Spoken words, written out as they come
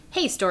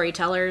Hey,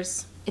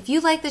 storytellers. If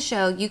you like the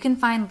show, you can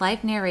find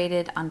Life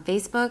Narrated on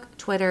Facebook,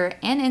 Twitter,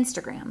 and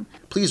Instagram.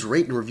 Please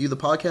rate and review the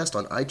podcast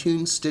on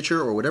iTunes,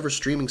 Stitcher, or whatever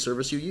streaming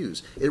service you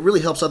use. It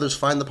really helps others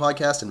find the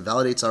podcast and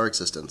validates our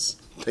existence.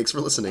 Thanks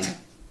for listening.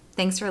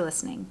 Thanks for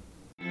listening.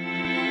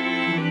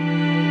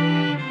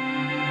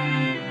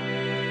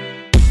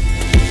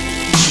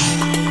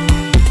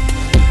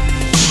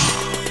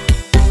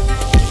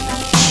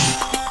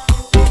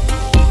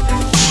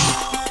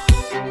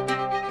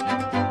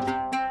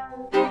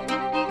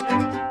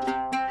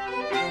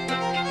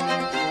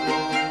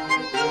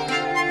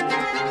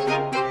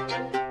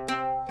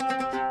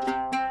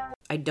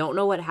 I don't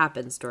know what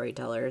happened,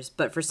 storytellers,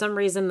 but for some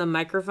reason the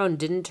microphone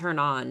didn't turn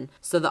on,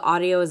 so the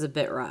audio is a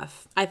bit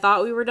rough. I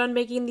thought we were done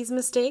making these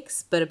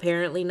mistakes, but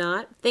apparently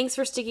not. Thanks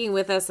for sticking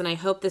with us, and I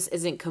hope this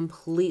isn't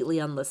completely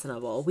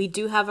unlistenable. We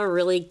do have a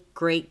really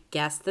great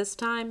guest this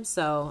time,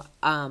 so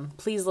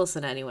please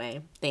listen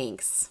anyway.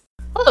 Thanks.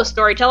 Hello,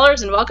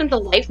 storytellers, and welcome to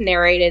Life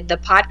Narrated, the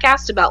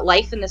podcast about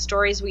life and the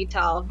stories we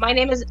tell. My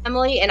name is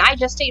Emily, and I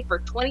gestate for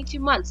 22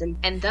 months,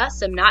 and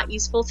thus am not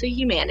useful to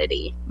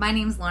humanity. My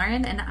name's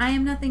Lauren, and I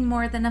am nothing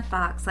more than a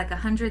fox like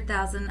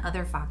 100,000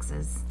 other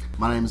foxes.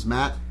 My name's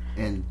Matt,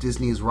 and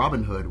Disney's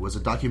Robin Hood was a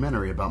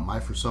documentary about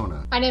my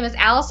persona. My name is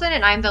Allison,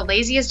 and I'm the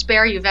laziest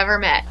bear you've ever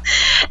met.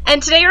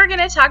 And today we're going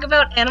to talk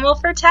about animal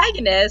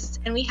protagonists,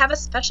 and we have a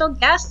special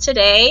guest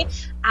today.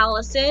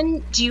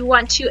 Allison, do you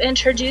want to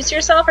introduce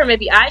yourself, or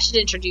maybe I should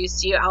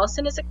introduce you?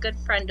 Allison is a good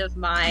friend of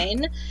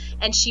mine,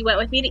 and she went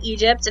with me to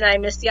Egypt, and I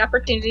missed the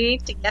opportunity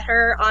to get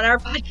her on our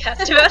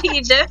podcast about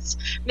Egypt.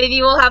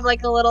 Maybe we'll have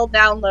like a little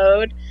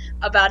download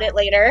about it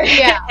later,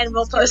 and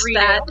we'll post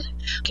that.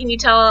 Can you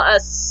tell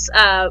us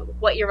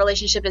what your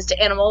relationship is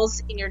to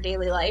animals in your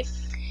daily life?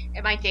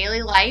 In my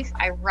daily life,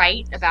 I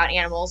write about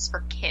animals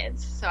for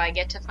kids, so I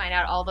get to find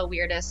out all the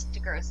weirdest,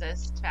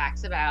 grossest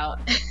facts about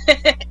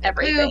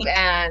everything poop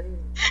and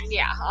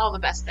all the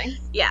best things.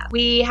 Yeah,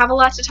 we have a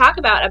lot to talk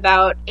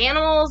about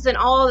animals and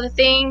all of the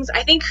things.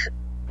 I think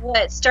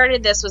what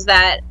started this was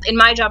that in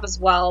my job as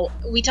well,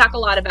 we talk a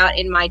lot about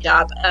in my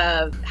job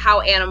of how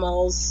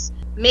animals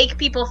make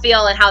people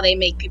feel and how they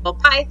make people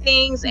buy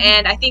things.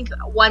 And I think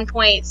at one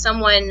point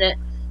someone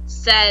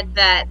said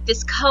that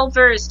this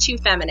cover is too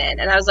feminine,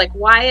 and I was like,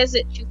 why is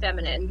it too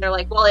feminine? They're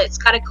like, well, it's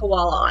got a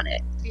koala on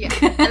it. Yeah.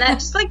 And that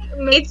just like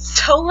made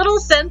so little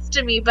sense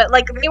to me, but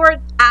like they were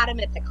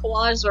adamant that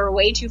koalas were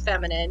way too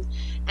feminine.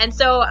 And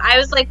so I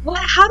was like, what,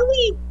 how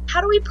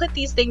do we put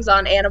these things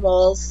on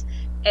animals?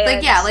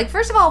 And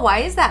first of all, why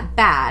is that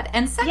bad?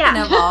 And second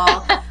of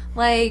all,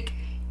 like,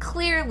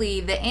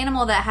 clearly the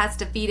animal that has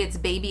to feed its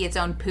baby its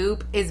own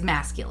poop is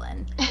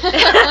masculine.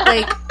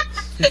 Like,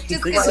 I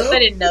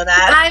didn't know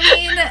that. I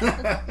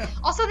mean,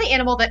 also the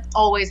animal that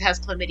always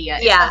has chlamydia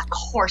is of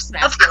course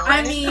masculine. Of course.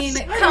 I mean,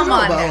 come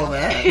on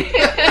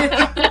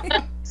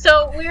That.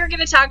 So we're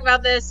going to talk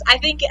about this. I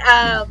think,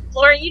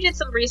 Lauren, you did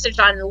some research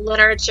on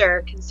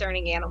literature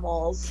concerning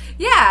animals.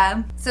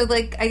 Yeah. So,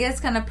 like, I guess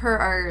kind of per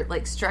our,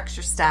 like,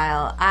 structure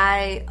style,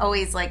 I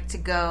always like to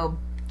go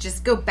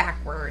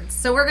backwards.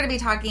 So we're going to be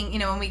talking,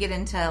 when we get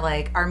into,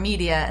 like, our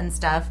media and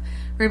stuff,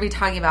 we're going to be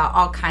talking about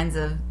all kinds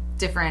of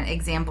different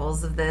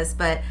examples of this,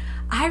 but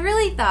I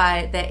really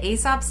thought that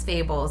Aesop's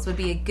Fables would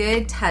be a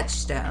good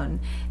touchstone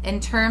in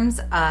terms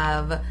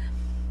of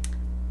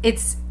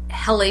it's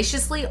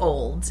hellaciously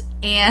old,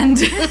 and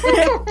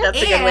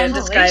that's a good way to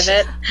describe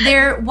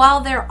it. While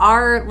there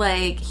are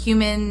like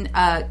human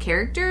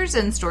characters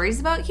and stories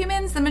about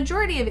humans, the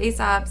majority of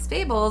Aesop's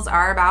Fables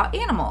are about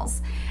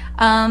animals.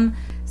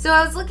 So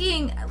I was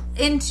looking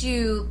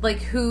into like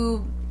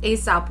who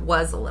Aesop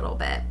was a little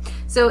bit.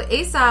 So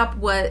Aesop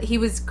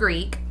was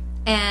Greek,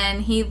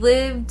 and he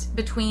lived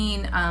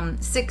between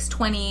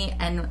 620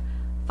 and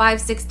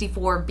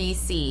 564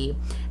 BC,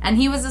 and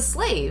he was a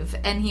slave,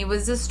 and he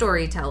was a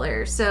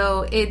storyteller.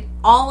 So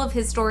all of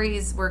his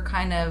stories were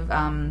kind of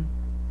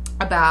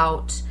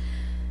about.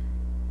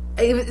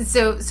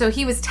 So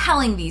he was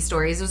telling these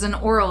stories. It was an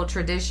oral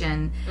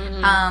tradition.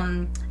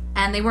 Mm-hmm.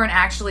 And they weren't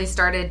actually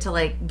started to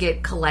like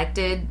get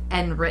collected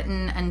and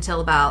written until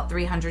about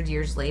 300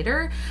 years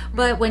later.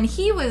 But when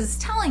he was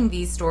telling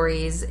these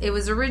stories, it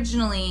was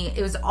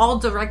all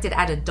directed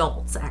at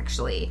adults,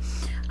 actually.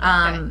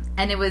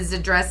 And it was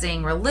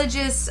addressing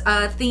religious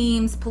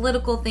themes,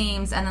 political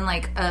themes, and then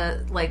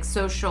like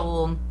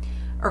social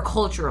or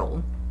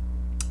cultural.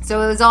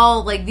 So it was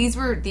all like these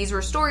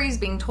were stories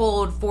being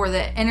told for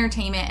the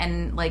entertainment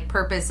and like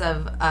purpose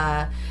of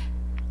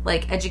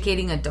like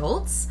educating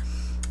adults.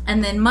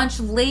 And then much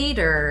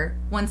later,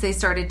 once they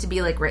started to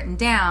be like written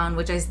down,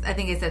 which I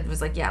think I said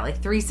was like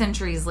 3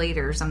 centuries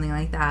later or something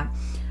like that,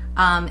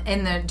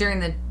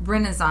 during the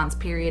Renaissance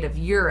period of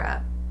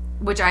Europe,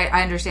 which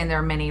I understand there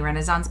are many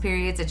Renaissance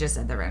periods. It just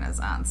said the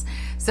Renaissance.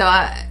 So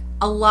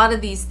a lot of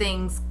these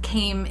things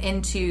came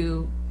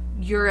into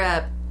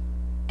Europe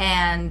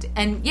and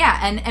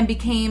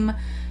became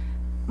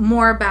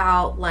more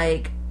about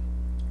like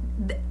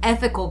the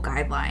ethical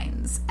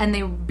guidelines, and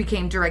they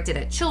became directed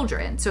at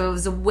children. So it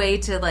was a way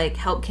to like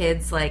help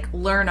kids like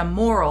learn a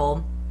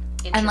moral.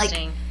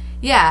 Interesting. And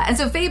Yeah, and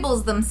so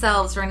fables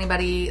themselves, for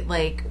anybody,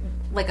 like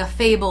a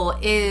fable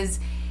is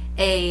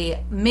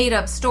a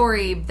made-up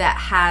story that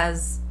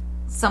has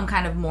some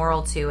kind of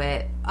moral to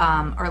it,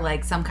 or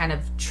like some kind of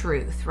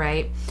truth,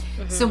 right?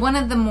 Mm-hmm. So one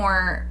of the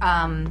more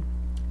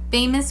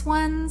famous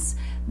ones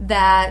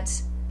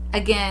that,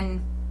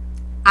 again,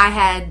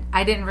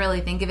 I didn't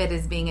really think of it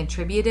as being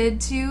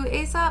attributed to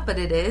Aesop, but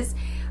it is.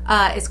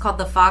 It's called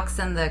The Fox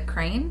and the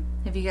Crane.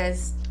 Have you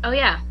guys... Oh,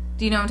 yeah.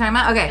 Do you know what I'm talking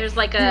about? Okay. There's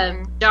like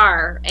a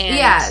jar. And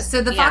yeah,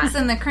 so The Fox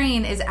and the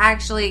Crane is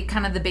actually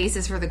kind of the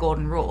basis for the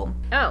Golden Rule.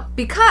 Oh.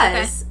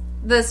 Because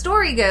the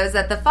story goes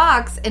that the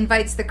fox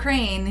invites the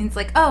crane, and he's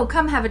like, oh,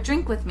 come have a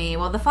drink with me.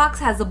 Well, the fox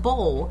has a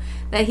bowl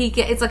that he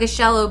can... It's like a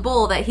shallow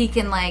bowl that he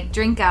can, like,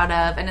 drink out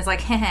of, and it's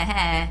like, heh heh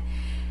heh.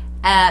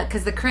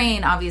 Because the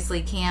crane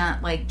obviously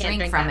can't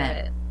drink from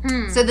it.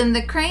 So then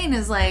the crane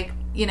is like,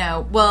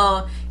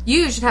 well,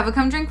 you should have a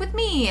come drink with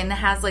me, and it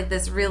has like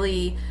this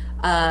really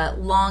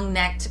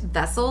long-necked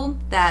vessel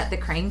that the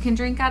crane can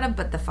drink out of,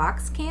 but the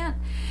fox can't.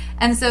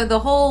 And so the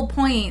whole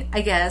point,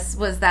 I guess,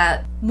 was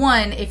that,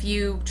 one, if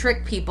you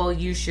trick people,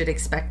 you should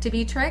expect to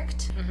be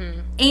tricked,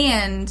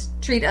 and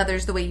treat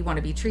others the way you want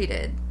to be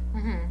treated.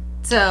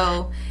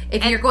 So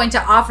if you're going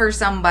to offer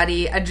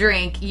somebody a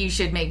drink, you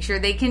should make sure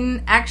they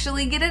can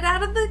actually get it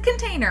out of the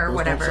container or Those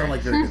whatever. don't sound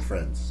like very good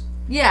friends.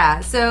 Yeah,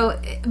 so,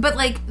 but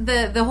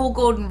the whole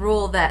golden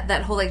rule,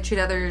 that whole treat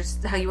others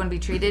how you want to be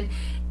treated,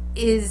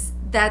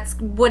 that's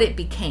what it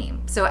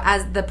became. So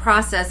as the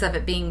process of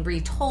it being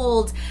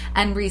retold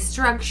and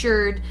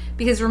restructured,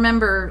 because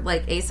remember,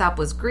 Aesop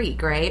was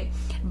Greek, right?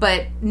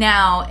 But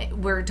now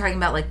we're talking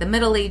about the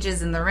Middle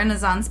Ages and the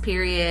Renaissance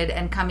period,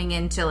 and coming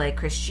into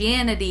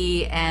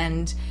Christianity,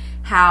 and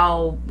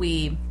how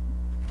we,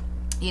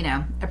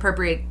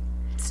 appropriate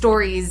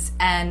stories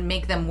and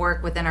make them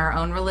work within our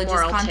own religious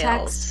Moral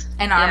context tales.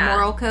 and our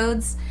moral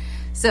codes.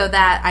 So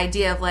that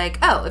idea of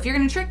if you're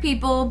going to trick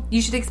people,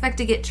 you should expect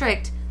to get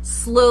tricked,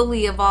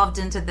 slowly evolved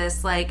into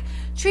this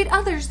treat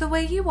others the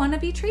way you want to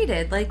be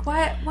treated.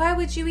 Why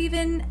would you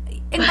even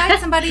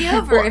invite somebody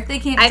over if they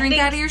can't drink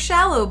out of your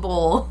shallow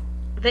bowl?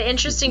 The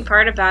interesting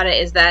part about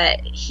it is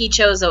that he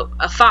chose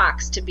a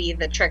fox to be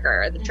the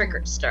tricker, the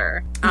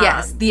trickster.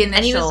 Yes, the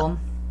initial.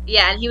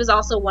 And he was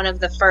also one of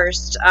the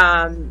first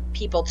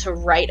people to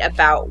write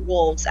about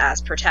wolves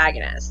as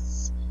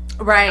protagonists.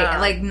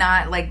 Right,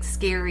 not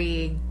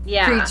scary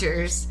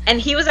creatures.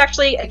 And he was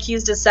actually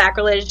accused of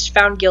sacrilege,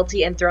 found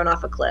guilty, and thrown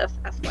off a cliff.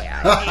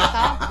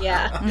 FYI.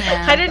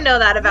 Yeah. I didn't know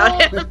that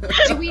about him.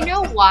 Do we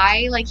know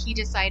why, he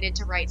decided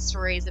to write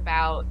stories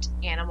about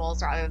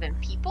animals rather than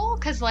people?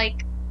 Because,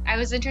 I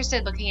was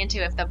interested looking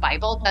into if the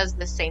Bible does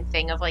the same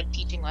thing of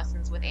teaching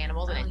lessons with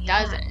animals, and it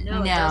doesn't.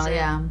 No, it doesn't.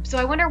 Yeah. So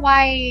I wonder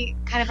why,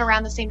 kind of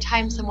around the same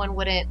time, someone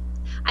wouldn't.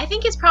 I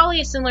think it's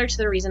probably similar to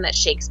the reason that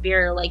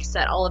Shakespeare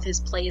set all of his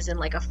plays in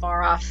a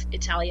far off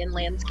Italian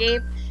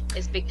landscape,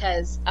 is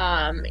because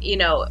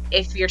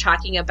if you're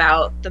talking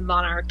about the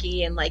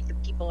monarchy and the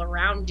people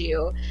around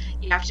you,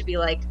 you have to be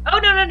oh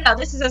no,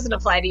 this doesn't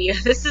apply to you.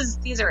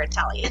 These are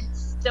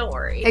Italians. Don't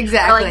worry.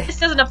 Exactly. Or this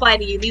doesn't apply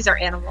to you. These are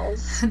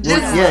animals.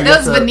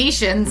 Those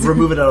Venetians.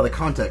 Remove it out of the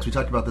context. We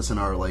talked about this in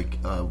our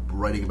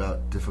writing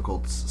about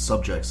difficult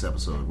subjects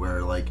episode,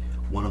 where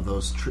one of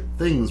those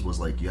things was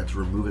you have to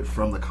remove it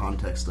from the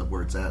context of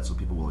where it's at, so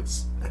people will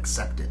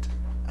accept it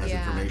as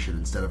information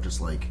instead of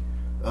just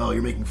oh,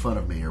 you're making fun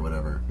of me or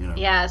whatever.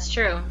 Yeah, it's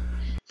true.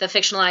 The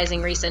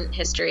Fictionalizing Recent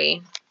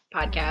History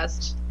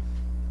podcast.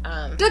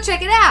 Go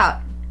check it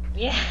out.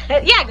 Yeah,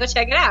 go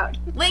check it out.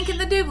 Link in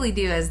the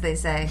doobly-doo, as they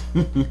say.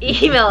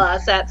 Email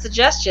us at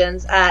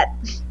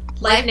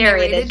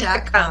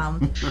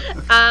suggestions@lifenarrated.com.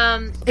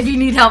 If you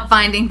need help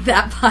finding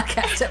that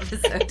podcast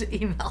episode,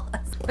 email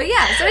us. But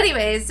yeah, so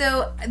anyway,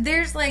 so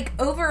there's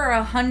over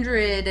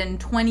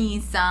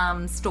 120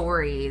 some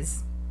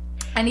stories,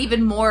 and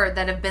even more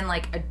that have been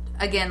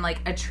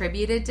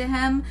attributed to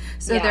him.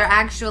 So they're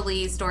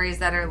actually stories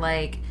that are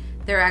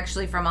they're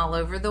actually from all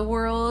over the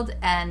world,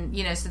 and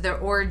so their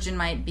origin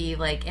might be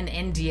in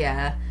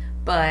India,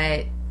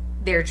 but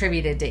they're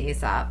attributed to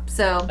Aesop.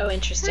 So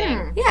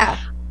interesting. Yeah.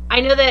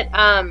 I know that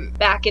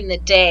back in the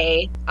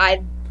day,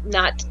 I'm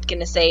not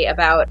going to say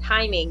about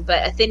timing,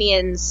 but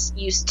Athenians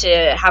used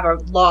to have a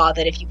law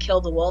that if you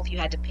killed a wolf, you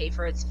had to pay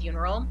for its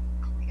funeral.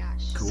 Oh my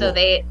gosh. Cool. So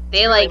they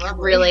really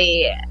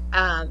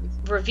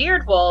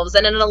revered wolves,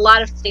 and in a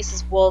lot of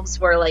places, wolves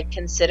were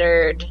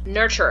considered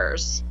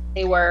nurturers.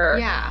 They were.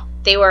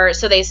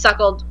 So they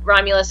suckled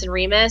Romulus and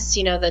Remus,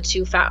 the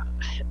two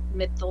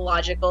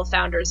mythological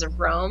founders of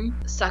Rome,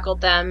 suckled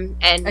them.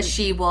 And a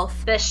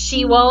she-wolf. The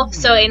she-wolf.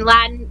 So in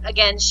Latin,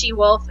 again,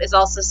 she-wolf is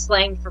also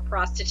slang for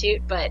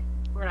prostitute, but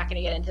we're not going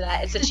to get into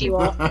that. It's a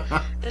she-wolf.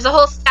 There's a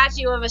whole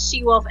statue of a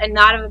she-wolf and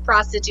not of a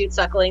prostitute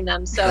suckling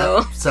them,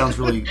 so... That sounds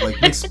really,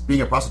 makes being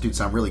a prostitute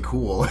sound really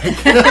cool.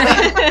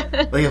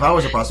 If I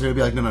was a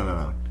prostitute, I'd be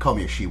no, call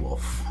me a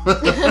she-wolf.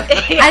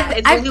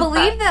 I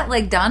believe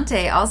that,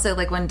 Dante also,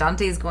 when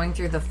Dante's going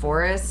through the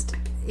forest,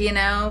 he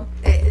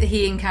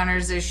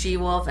encounters a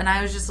she-wolf, and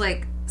I was just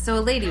so a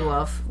lady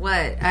wolf,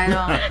 what?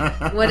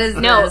 What is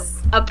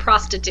this? A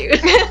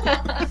prostitute.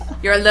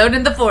 You're alone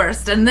in the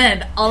forest, and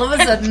then all of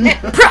a sudden,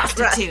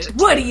 prostitute.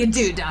 What do you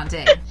do,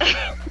 Dante?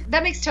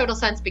 That makes total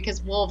sense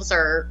because wolves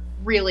are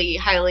really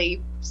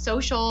highly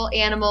social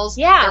animals.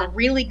 Yeah. They're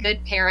really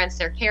good parents.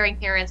 They're caring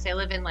parents. They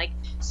live in like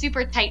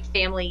super tight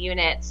family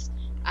units.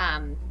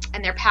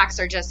 And their packs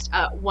are just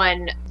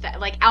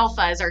like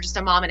alphas are just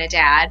a mom and a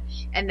dad.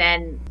 And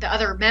then the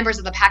other members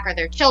of the pack are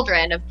their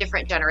children of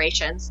different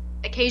generations.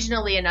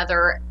 Occasionally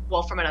another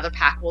wolf from another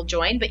pack will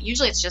join, but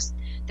usually it's just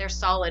their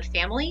solid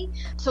family.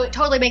 So it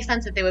totally makes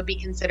sense that they would be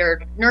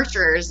considered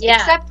nurturers,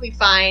 except we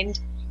find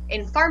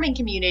in farming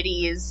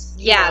communities,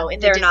 in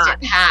the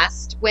distant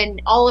past,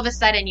 when all of a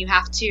sudden you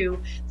have to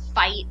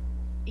fight,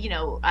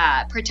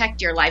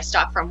 protect your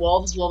livestock from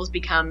wolves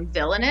become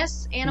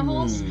villainous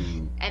animals.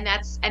 And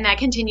that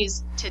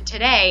continues to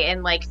today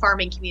in like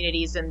farming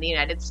communities in the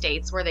United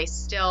States where they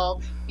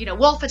still,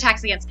 wolf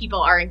attacks against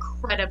people are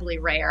incredibly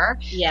rare.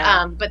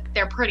 Yeah. But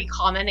they're pretty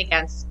common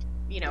against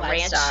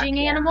ranching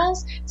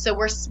animals. So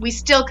we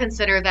still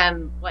consider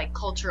them like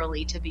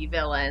culturally to be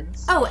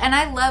villains. Oh, and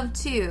I love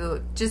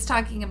too, just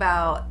talking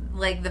about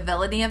like the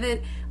villainy of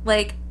it.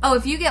 Like,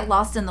 if you get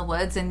lost in the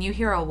woods and you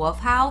hear a wolf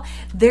howl,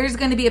 there's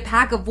going to be a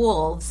pack of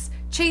wolves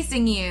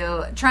chasing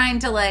you, trying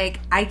to like,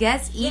 I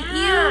guess, eat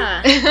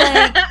you.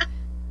 Like,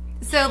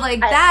 so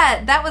like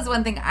that was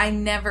one thing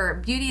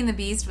Beauty and the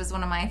Beast was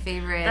one of my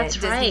favorite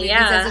Disney movies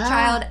as a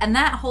child. And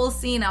that whole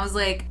scene, I was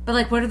like, but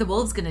like, what are the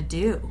wolves going to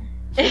do?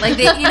 Like,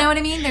 you know what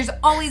I mean? There's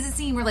always a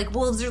scene where, like,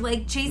 wolves are,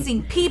 like,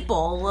 chasing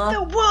people.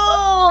 The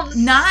wolves!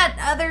 Not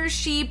other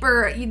sheep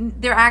or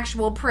their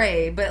actual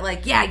prey, but,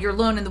 like, you're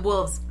alone in the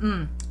wolves.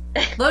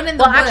 Alone in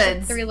the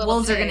woods,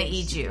 wolves are going to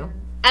eat you.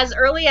 As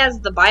early as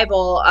the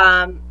Bible,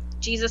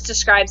 Jesus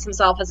describes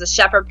himself as a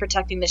shepherd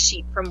protecting the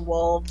sheep from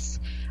wolves.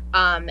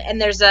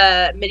 And there's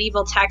a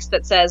medieval text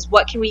that says,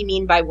 what can we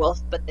mean by wolf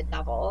but the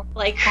devil?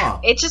 Like,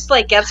 it just,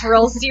 like, gets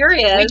real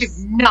serious. We do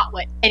not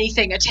want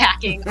anything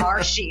attacking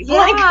our sheep.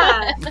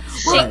 Yeah.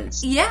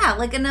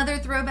 Like another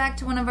throwback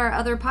to one of our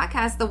other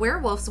podcasts, the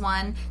werewolves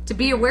one. To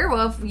be a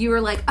werewolf, you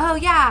were like, oh,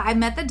 yeah, I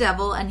met the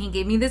devil, and he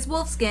gave me this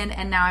wolf skin,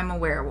 and now I'm a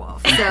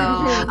werewolf. So,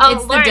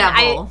 it's Lauren, the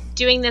devil.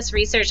 Doing this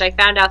research, I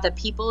found out that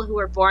people who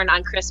were born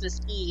on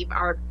Christmas Eve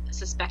are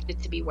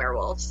suspected to be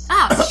werewolves.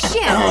 Oh,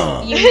 shit.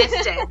 You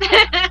missed it.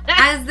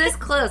 I was this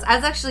close. I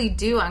was actually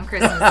due on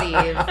Christmas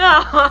Eve.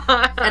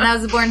 And I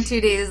was born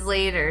 2 days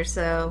later,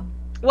 so...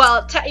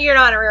 Well, you're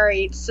not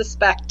very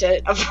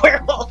suspected of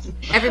werewolf.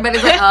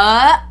 Everybody's like,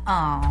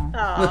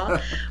 oh.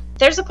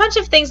 There's a bunch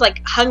of things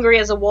like hungry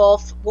as a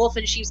wolf, wolf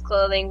in sheep's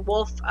clothing,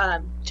 wolf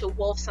to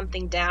wolf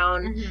something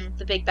down,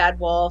 the big bad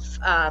wolf.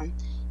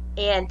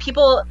 And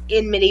people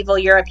in medieval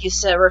Europe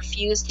used to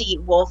refuse to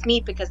eat wolf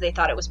meat because they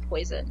thought it was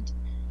poisoned.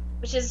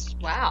 Which is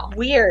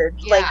weird.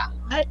 Yeah. Like,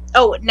 what?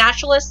 Oh,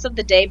 naturalists of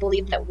the day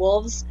believed that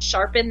wolves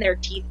sharpened their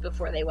teeth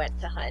before they went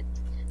to hunt.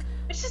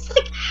 It's just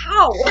like,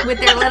 how? With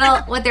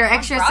their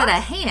extra set of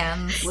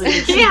hands.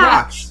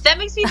 That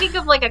makes me think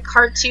of like a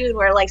cartoon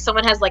where like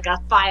someone has like a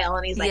file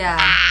and he's like,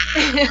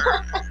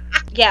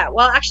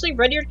 well, actually,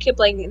 Rudyard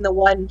Kipling, the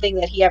one thing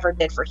that he ever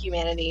did for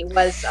humanity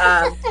was,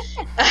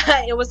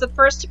 it was the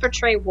first to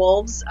portray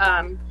wolves,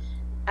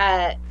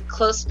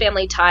 close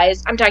family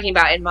ties. I'm talking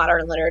about in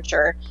modern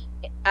literature.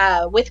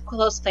 With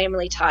close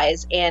family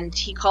ties, and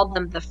he called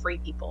them the free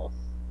people.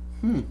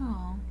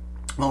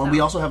 Well, and we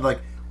also have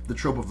like the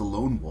trope of the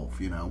lone wolf,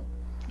 Yeah.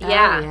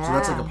 So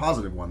that's like a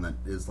positive one that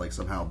is like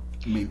somehow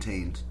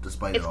maintained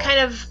despite it all. It's kind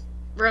of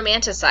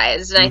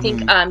romanticized, and I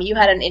think you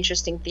had an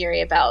interesting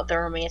theory about the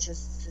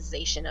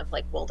romanticization of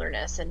like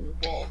wilderness and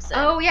wolves.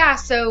 And...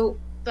 So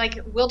like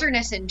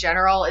wilderness in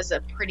general is a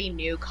pretty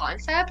new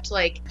concept.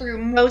 Like through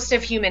most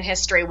of human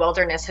history,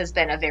 wilderness has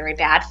been a very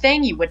bad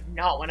thing. You would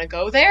not want to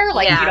go there.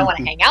 Like you don't want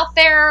to hang out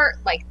there.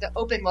 Like the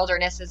open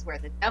wilderness is where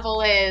the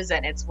devil is,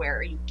 and it's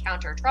where you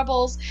counter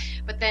troubles.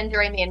 But then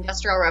during the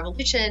Industrial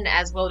Revolution,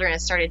 as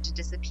wilderness started to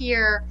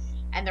disappear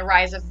and the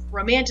rise of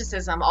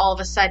romanticism, all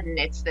of a sudden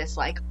it's this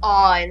like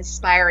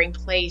awe-inspiring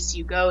place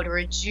you go to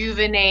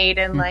rejuvenate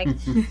and like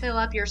fill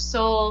up your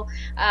soul.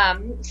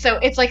 So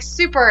it's like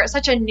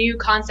such a new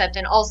concept,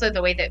 and also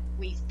the way that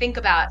we think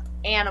about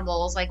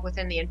animals like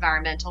within the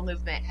environmental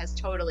movement has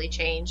totally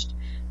changed.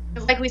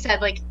 Like we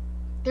said, like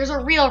there's a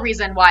real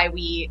reason why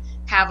we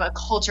have a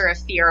culture of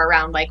fear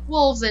around like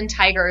wolves and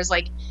tigers.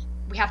 Like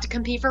we have to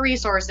compete for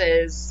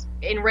resources.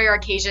 In rare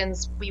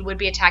occasions, we would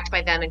be attacked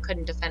by them and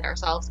couldn't defend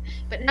ourselves.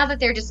 But now that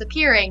they're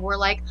disappearing, we're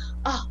like,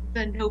 oh,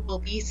 the noble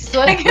beasts.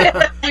 Like,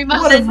 we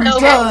must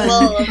noble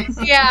wolves.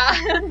 Yeah.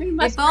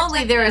 If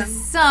only there was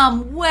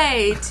some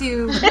way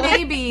to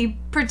maybe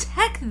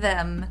protect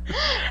them.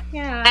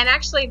 Yeah. And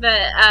actually,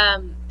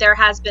 there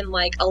has been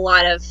like a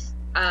lot of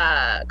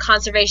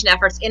conservation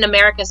efforts in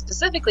America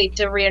specifically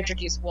to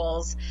reintroduce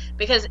wolves,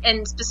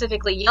 and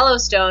specifically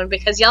Yellowstone,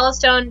 because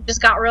Yellowstone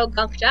just got real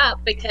gunked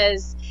up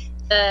because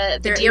the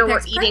deer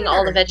were eating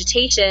all the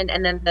vegetation,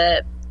 and then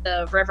the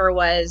river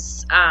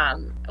was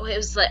it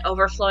was like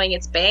overflowing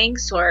its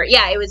banks, or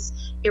it was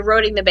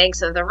eroding the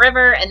banks of the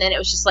river, and then it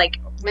was just like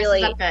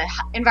really messes up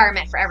the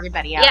environment for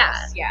everybody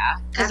else. Yeah.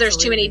 Because there's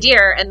too many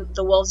deer, and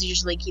the wolves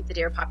usually keep the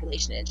deer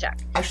population in check.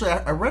 Actually,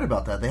 I read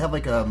about that. They have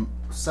like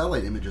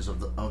satellite images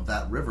of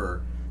that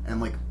river, and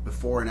like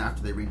before and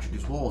after they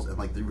reintroduced wolves, and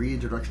like the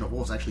reintroduction of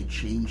wolves actually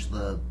changed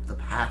the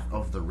path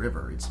of the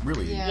river. It's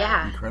really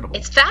incredible.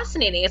 It's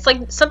fascinating. It's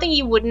like something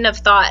you wouldn't have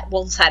thought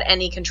wolves had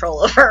any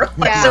control over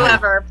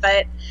whatsoever.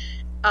 But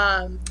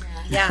I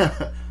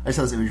just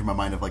had this image in my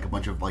mind of like a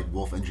bunch of like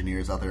wolf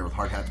engineers out there with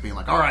hard hats being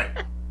like, all right,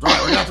 we're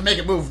gonna have to make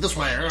it move this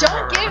way.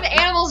 Don't give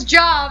animals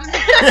jobs.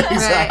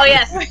 Exactly. Oh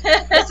yes,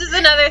 this is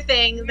another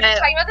thing We were that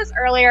talking about this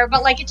earlier,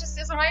 but like it just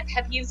is one of my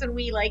pet peeves when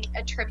we like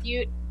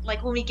attribute,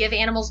 like when we give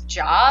animals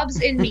jobs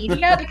in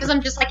media, because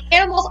I'm just like,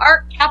 animals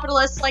aren't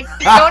capitalists. Like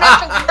they don't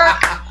have to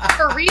work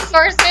for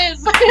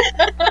resources.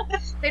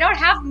 They don't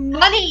have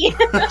money.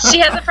 she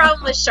has a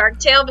problem with Shark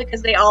Tale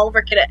because they all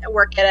work at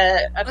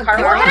a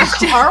car wash.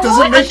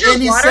 Doesn't make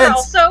any Underwater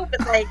sense. also,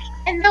 but like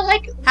And they're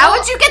like, How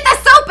would you get the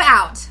soap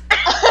out?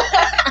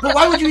 But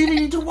why would you even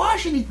need to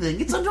wash anything?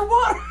 It's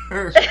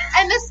underwater.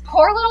 and this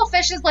poor little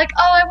fish is like,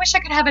 oh, I wish I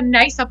could have a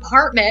nice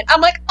apartment.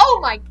 I'm like, oh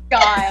my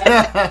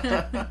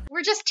god.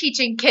 We're just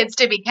teaching kids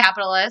to be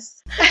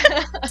capitalists.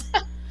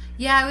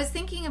 Yeah, I was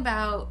thinking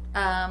about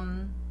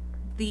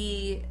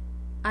the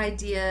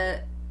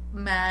idea,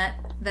 Matt,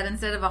 that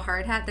instead of a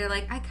hard hat, they're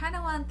like, I kind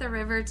of want the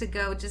river to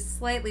go just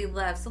slightly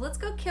left, so let's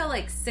go kill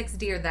like 6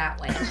 deer that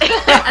way. And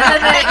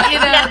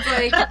then,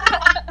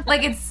 it's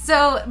like it's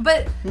so,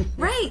 but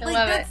right, I like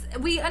love that's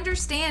we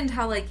understand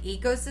how like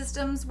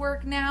ecosystems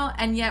work now,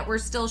 and yet we're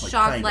still Like,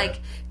 shocked, kinda.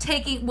 like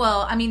taking.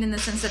 Well, I mean, in the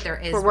sense that there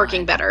is we're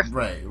working one. better.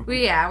 Right.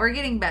 Yeah, we're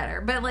getting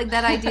better. But like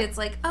that idea, it's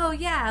like, oh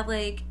yeah,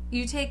 like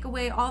you take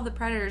away all the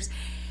predators,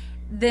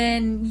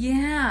 then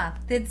yeah,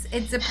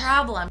 it's a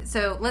problem.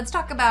 So let's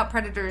talk about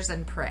predators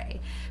and prey,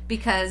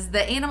 because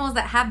the animals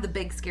that have the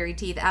big scary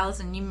teeth,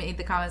 Allison, you made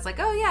the comments like,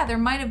 oh yeah, there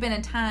might have been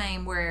a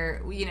time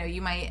where, you know,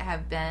 you might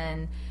have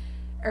been,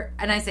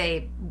 and I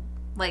say,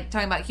 like,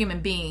 talking about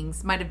human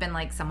beings, might have been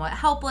like somewhat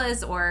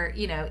helpless, or,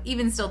 you know,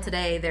 even still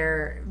today,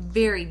 they're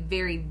very,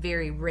 very,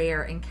 very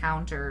rare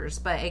encounters,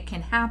 but it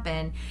can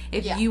happen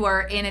if you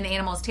are in an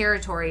animal's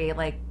territory,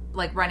 like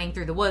running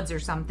through the woods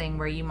or something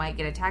where you might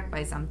get attacked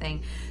by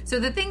something. So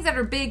the things that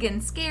are big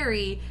and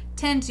scary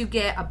tend to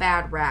get a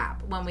bad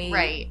rap when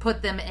we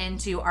put them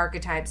into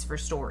archetypes for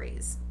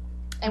stories.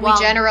 And we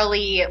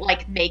generally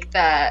like make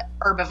the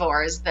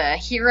herbivores the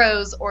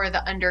heroes or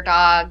the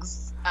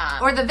underdogs.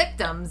 Or the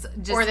victims,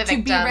 just or the to be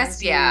victims,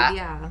 rescued.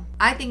 yeah.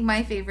 I think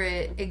my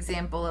favorite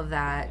example of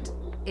that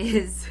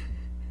is...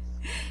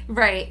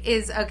 Right,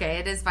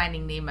 it is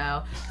Finding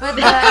Nemo, but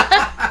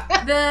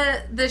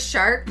the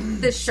shark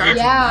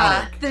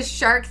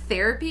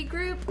therapy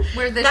group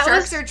where the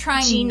sharks are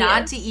trying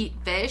not to eat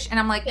fish, and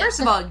I'm like, first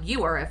of all,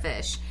 you are a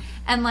fish,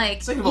 and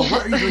like, Second of all,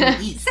 what are you going to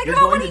eat? second You're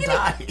of all, going to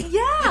die.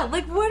 Yeah,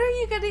 like what are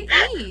you gonna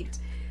eat?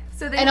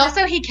 So they And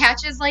also he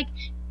catches like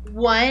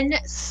one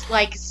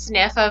like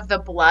sniff of the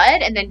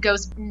blood and then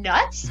goes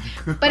nuts.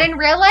 But in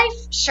real life,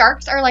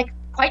 sharks are like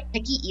quite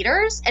picky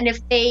eaters, and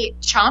if they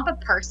chomp a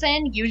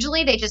person,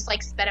 usually they just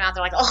like spit them out.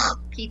 They're like, oh,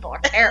 people are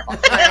terrible.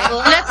 And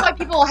that's why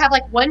people will have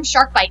like one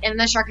shark bite and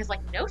the shark is like,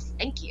 no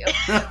thank you,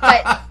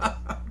 but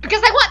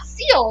because they want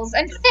seals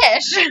and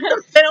fish.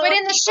 But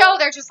in the show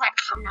they're just like,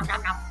 nom,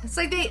 nom, nom. it's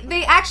like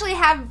they actually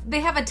have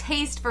a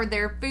taste for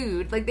their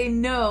food, like they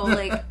know,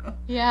 like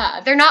Yeah,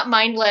 they're not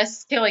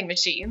mindless killing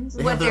machines.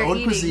 They what have their they're own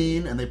eating.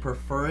 cuisine, and they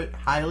prefer it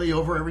highly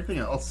over everything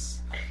else.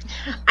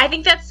 I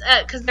think that's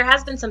because there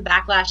has been some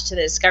backlash to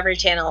the Discovery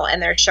Channel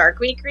and their Shark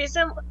Week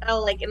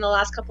like in the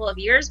last couple of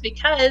years,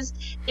 because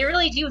they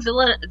really do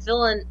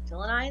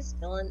villainize.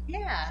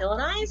 Yeah.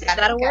 Villainize? Is Got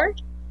that it, a okay.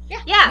 word? Yeah.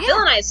 Yeah,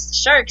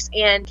 villainize sharks,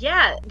 and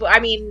yeah, I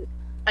mean,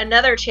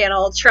 another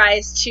channel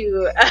tries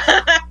to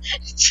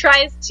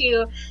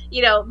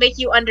make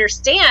you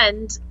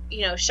understand,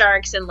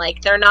 sharks, and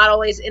like they're not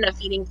always in a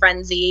feeding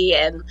frenzy,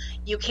 and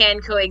you can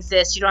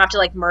coexist. You don't have to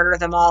like murder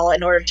them all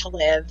in order to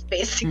live,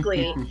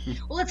 basically.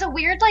 Well, it's a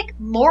weird, like,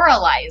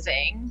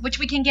 moralizing, which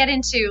we can get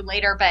into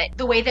later, but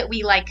the way that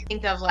we, like,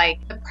 think of,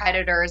 like, the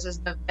predators as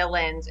the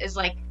villains is,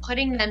 like,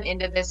 putting them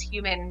into this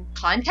human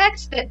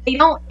context that they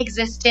don't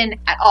exist in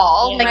at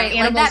all. Yeah. Like, right, like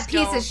animals that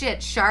piece don't- of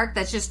shit shark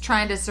that's just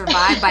trying to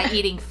survive by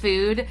eating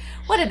food.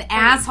 What an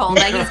asshole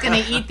that he's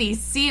going to eat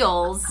these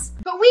seals.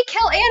 But we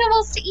kill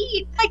animals to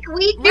eat. Like,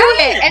 we do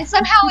it. And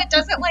somehow it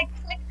doesn't, like,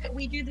 click that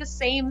we do the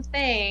same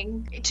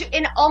thing.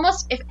 In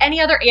almost, if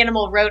any other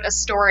animal wrote a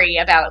story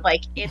about,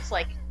 like, its,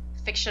 like,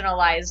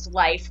 fictionalized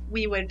life,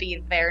 we would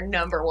be their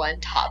number one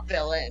top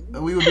villain.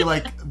 We would be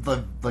like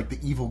the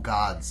evil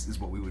gods is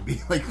what we would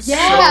be, like,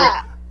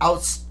 Yeah. so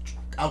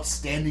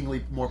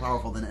outstandingly more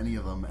powerful than any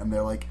of them, and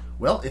they're like,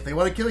 well, if they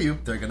want to kill you,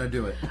 they're gonna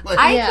do it. Like,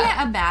 I Yeah.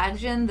 can't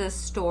imagine the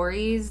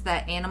stories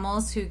that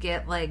animals who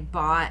get like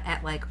bought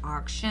at like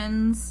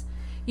auctions,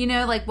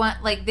 like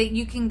that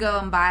you can go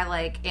and buy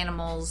like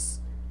animals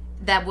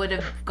that would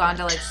have gone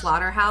to like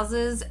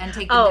slaughterhouses and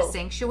taken to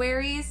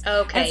sanctuaries.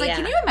 Okay, and it's like,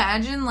 can you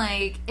imagine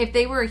like if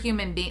they were a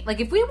human being? Like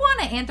if we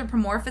want to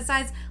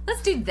anthropomorphize,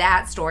 let's do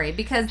that story,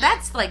 because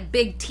that's like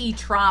big T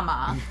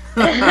trauma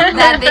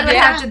that they would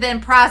have to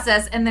then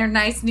process in their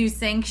nice new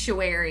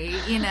sanctuary.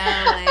 You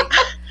know,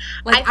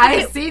 like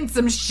I've seen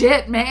some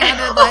shit, man.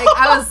 And like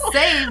I was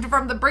saved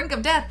from the brink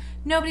of death.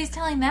 Nobody's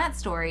telling that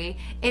story.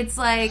 It's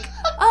like,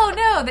 oh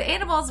no, the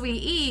animals we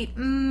eat,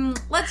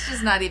 let's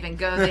just not even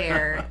go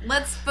there.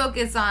 Let's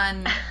focus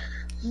on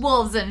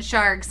wolves and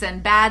sharks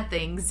and bad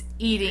things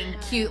eating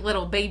cute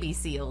little baby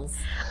seals.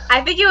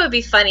 I think it would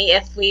be funny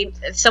if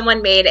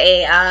someone made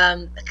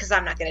a, because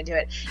I'm not going to do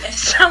it, if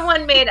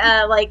someone made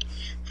a, like,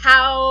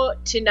 how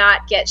to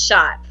not get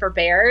shot for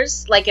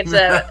bears. Like, it's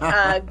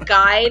a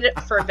guide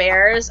for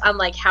bears on,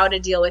 like, how to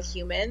deal with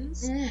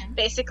humans.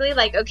 Basically,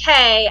 like,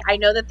 okay, I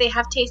know that they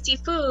have tasty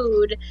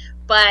food,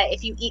 but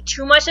if you eat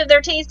too much of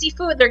their tasty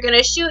food, they're going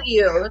to shoot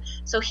you.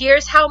 So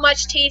here's how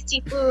much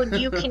tasty food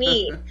you can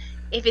eat.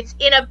 If it's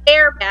in a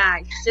bear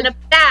bag, it's in a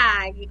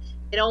bag,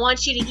 they don't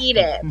want you to eat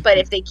it. But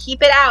if they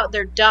keep it out,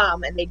 they're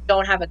dumb and they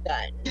don't have a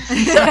gun.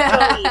 So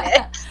don't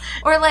eat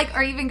it.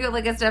 Or even go,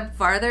 like, a step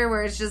farther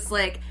where it's just,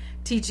 like,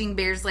 teaching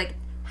bears, like,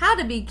 how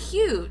to be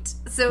cute.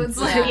 So it's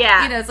like,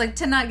 you know, it's like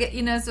to not get,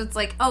 you know, so it's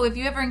like, oh, if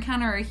you ever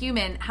encounter a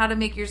human, how to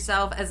make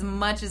yourself as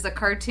much as a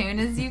cartoon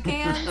as you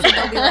can. So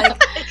they'll be like,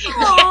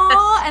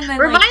 aww. And then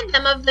remind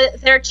them of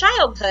their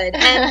childhood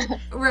and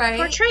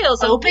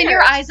portrayals. Open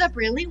your eyes up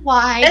really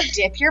wide,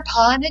 dip your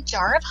paw in a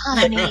jar of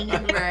honey,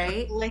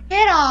 lick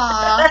it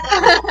off.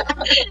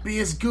 Be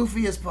as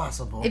goofy as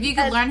possible. If you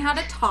could learn how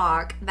to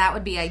talk, that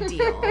would be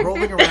ideal.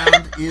 Rolling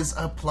around is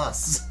a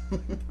plus.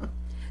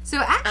 So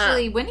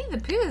actually, Winnie the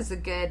Pooh is a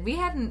good. We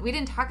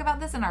didn't talk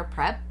about this in our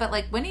prep, but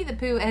like Winnie the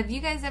Pooh, have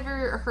you guys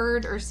ever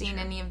heard or seen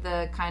any of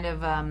the kind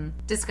of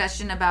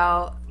discussion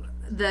about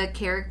the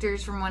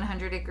characters from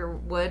 100 Acre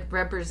Wood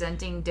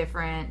representing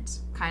different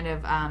kind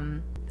of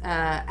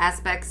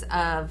aspects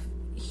of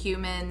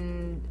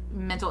human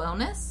mental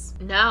illness?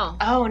 No.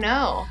 Oh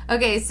no.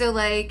 Okay, so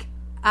like,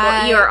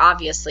 well, your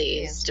obviously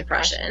is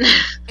depression.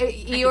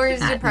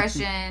 Yours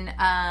depression.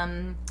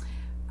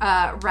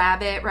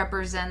 Rabbit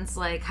represents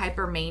like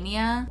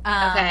hypermania.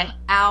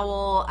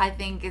 Owl, I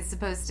think, is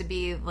supposed to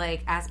be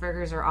like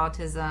Asperger's or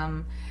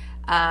autism.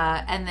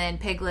 And then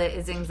Piglet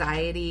is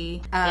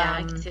anxiety. Yeah,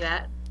 I can see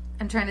that.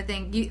 I'm trying to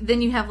think.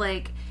 Then you have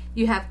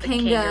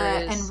Kanga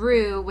and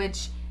Roo,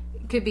 which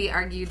could be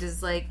argued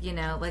as like, you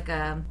know, like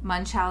a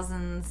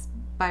Munchausen's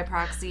by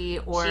proxy,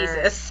 or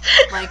Jesus.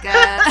 Like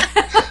a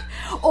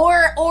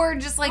or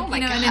just like,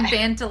 you know, an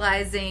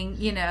infantilizing,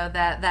 you know,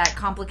 that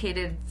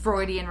complicated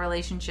Freudian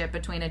relationship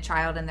between a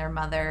child and their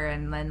mother.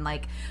 And then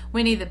like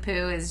Winnie the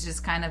Pooh is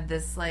just kind of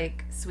this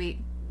like sweet,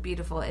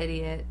 beautiful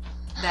idiot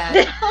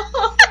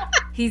that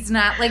he's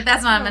not like,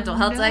 that's not a mental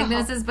health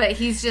diagnosis, but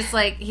he's just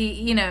like,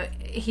 he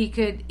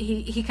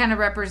kind of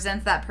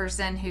represents that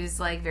person who's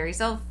like very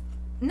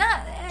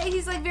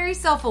he's like very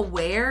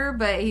self-aware,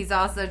 but he's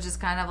also just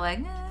kind of like,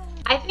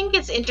 I think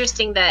it's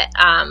interesting that,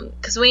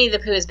 because Winnie the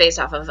Pooh is based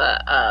off of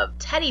a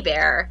teddy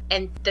bear,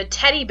 and the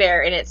teddy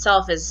bear in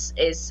itself is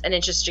an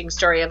interesting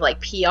story of, like,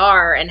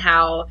 PR, and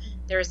how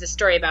there was this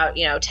story about,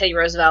 you know, Teddy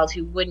Roosevelt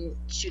who wouldn't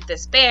shoot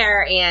this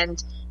bear,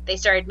 and they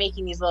started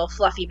making these little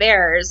fluffy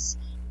bears,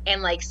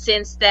 and, like,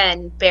 since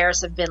then,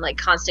 bears have been, like,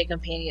 constant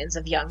companions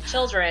of young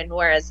children,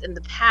 whereas in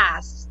the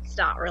past, it's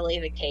not really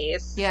the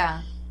case.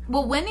 Yeah.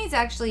 Well, Winnie's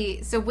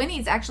actually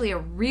a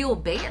real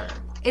bear.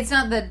 It's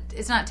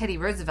not Teddy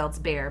Roosevelt's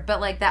bear,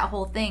 but like that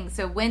whole thing.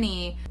 So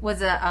Winnie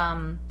was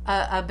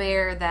a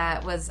bear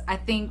that was, I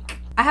think,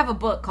 I have a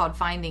book called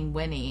Finding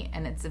Winnie,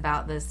 and it's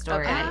about this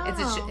story.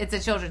 Okay. It's a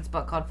children's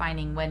book called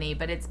Finding Winnie,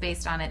 but it's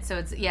based on it. So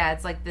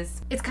it's like this.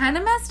 It's kind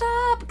of messed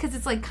up because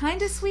it's like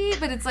kind of sweet,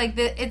 but it's like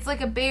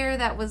a bear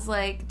that was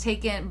like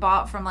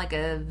bought from like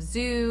a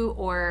zoo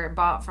or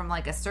bought from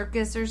like a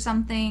circus or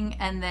something,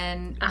 and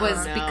then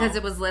because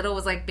it was little,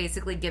 was like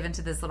basically given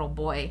to this little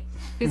boy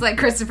who's like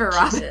Christopher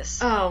Robin.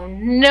 Oh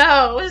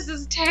no, this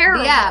is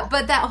terrible. Yeah,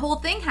 but that whole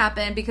thing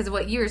happened because of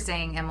what you were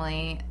saying,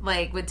 Emily,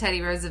 like with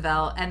Teddy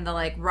Roosevelt and the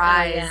like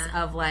rise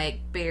of like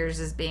bears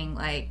as being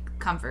like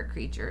comfort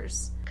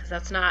creatures.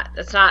 Because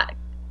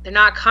they're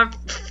not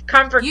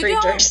comfort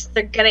creatures.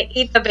 They're gonna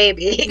eat the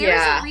baby.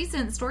 There's a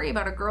recent story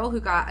about a girl who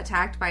got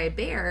attacked by a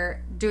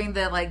bear doing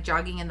the like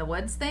jogging in the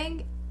woods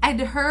thing. And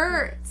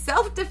her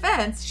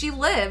self-defense, she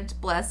lived,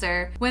 bless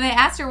her. When they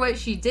asked her what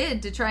she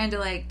did to try and to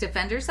like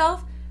defend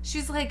herself,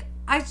 she's like,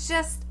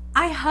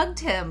 I hugged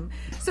him.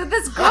 So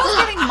this girl's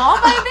getting mauled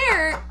by a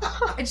bear,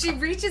 and she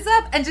reaches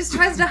up and just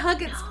tries to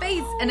hug its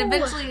face, and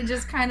eventually it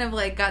just kind of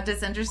like got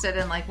disinterested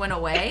and like went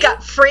away.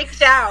 Got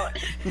freaked out.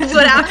 That's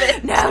what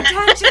happened. No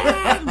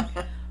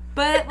touching.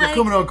 But like, you're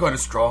coming out kind of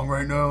strong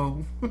right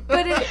now.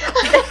 But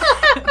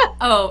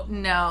oh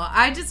no,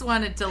 I just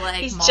wanted to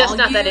like He's maul just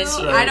not you. that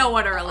into you. I don't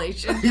want a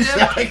relationship.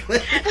 Exactly.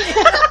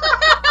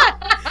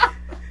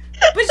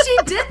 But she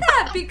did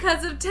that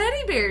because of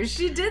teddy bears.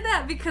 She did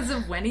that because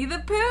of Winnie the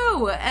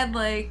Pooh. And,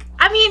 like...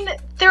 I mean,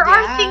 there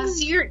are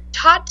things you're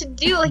taught to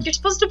do. Like, you're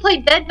supposed to play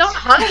dead, don't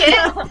hug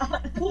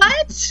it.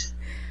 What?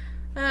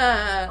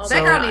 That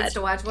girl needs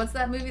to watch. What's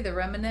that movie? The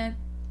Revenant?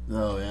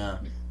 Oh, yeah.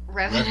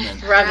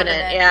 Revenant,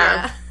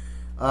 yeah.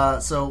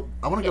 So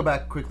I want to go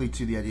back quickly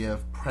to the idea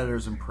of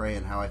predators and prey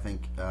and how I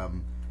think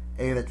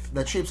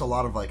that shapes a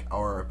lot of like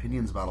our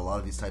opinions about a lot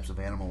of these types of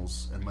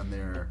animals and when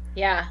they're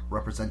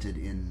represented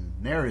in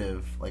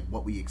narrative, like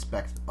what we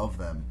expect of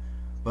them.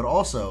 But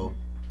also,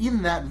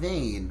 in that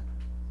vein,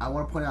 I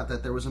want to point out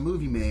that there was a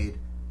movie made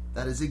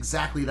that is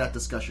exactly that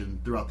discussion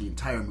throughout the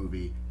entire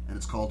movie, and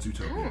it's called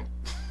Zootopia.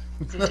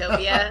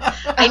 Zootopia.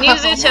 I knew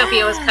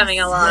Zootopia was coming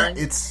along.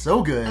 Yeah, it's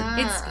so good.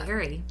 It's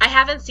scary. I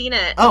haven't seen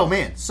it. Oh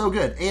man, so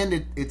good.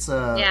 And it's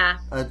an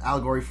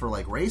allegory for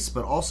like race,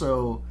 but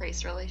also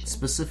race relations.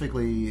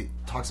 Specifically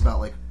talks about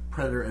like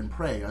predator and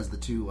prey as the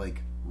two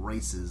like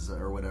races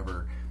or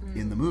whatever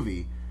in the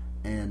movie.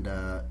 And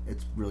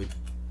it's really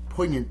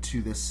poignant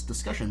to this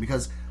discussion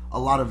because a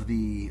lot of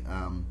the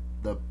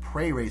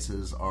prey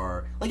races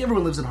are like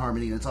everyone lives in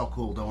harmony and it's all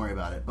cool, don't worry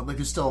about it. But like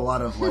there's still a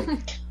lot of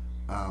like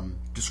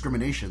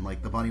discrimination.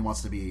 Like the bunny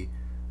wants to be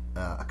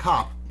a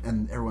cop,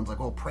 and everyone's like,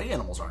 "Well, prey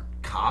animals aren't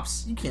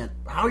cops. You can't.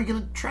 How are you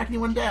going to track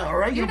anyone down? All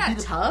right, you're not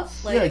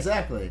tough." Yeah,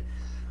 exactly.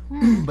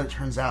 But it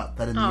turns out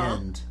that in the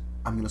end,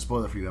 I'm going to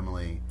spoil it for you,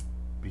 Emily,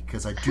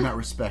 because I do not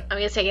respect. I'm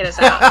going to take us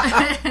out,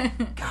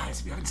 guys.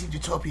 If you haven't seen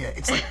Utopia,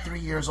 it's like 3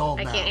 years old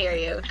now. I can't hear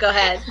you. Go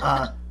ahead.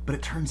 But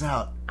it turns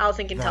out,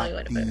 Allison can tell me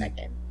when to put it back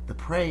in. The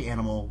prey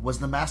animal was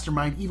the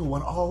mastermind evil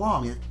one all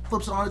along. It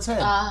flips it on its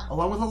head,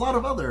 along with a lot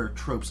of other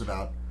tropes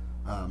about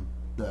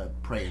the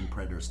prey and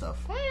predator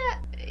stuff.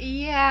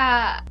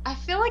 Yeah, I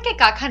feel like it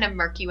got kind of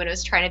murky when it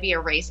was trying to be a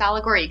race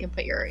allegory. You can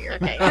put your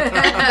okay.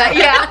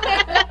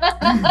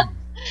 Yeah.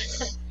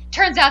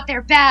 Turns out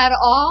they're bad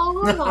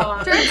all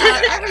along. Turns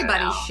out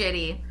everybody's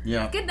shitty.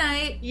 Yeah. Good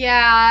night.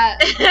 Yeah.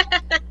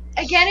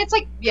 Again, it's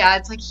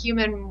like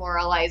human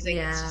moralizing.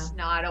 Yeah. It's just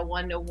not a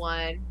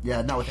one-to-one.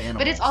 Yeah, not with animals.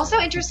 But it's also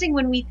interesting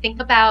when we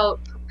think about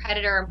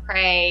predator and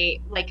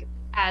prey, like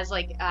as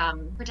like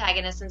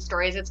protagonists in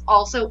stories. It's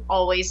also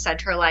always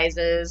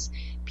centralizes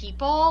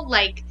people.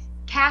 Like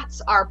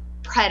cats are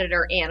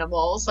predator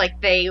animals.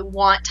 Like they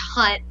want to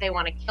hunt, they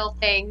want to kill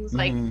things.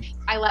 Like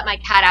I let my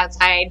cat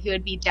outside, he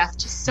would be death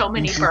to so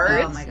many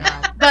birds. Oh my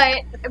god.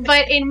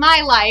 But in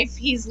my life,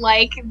 he's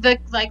like the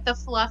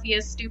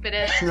fluffiest,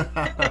 stupidest,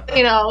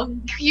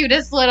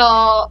 cutest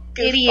little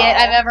idiot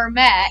I've ever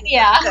met.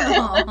 Yeah.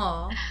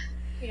 Aww.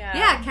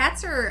 Yeah,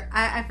 cats are.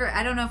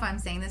 I don't know if I'm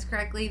saying this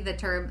correctly. The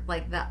term,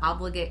 like the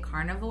obligate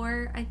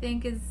carnivore, I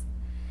think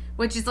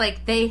which is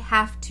like they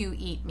have to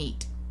eat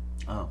meat.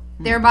 Oh,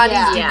 their bodies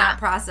do not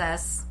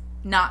process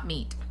not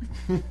meat.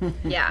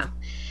 Yeah,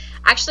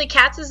 actually,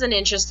 cats is an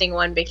interesting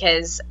one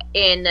because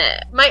in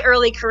my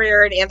early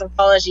career in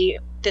anthropology,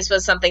 this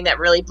was something that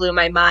really blew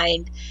my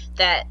mind.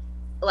 That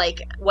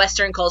like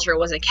Western culture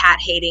was a cat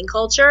hating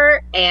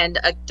culture and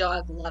a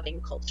dog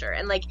loving culture,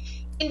 and like.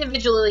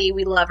 Individually,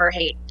 we love or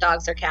hate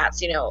dogs or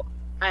cats,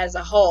 as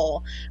a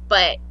whole.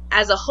 But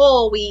as a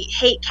whole, we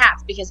hate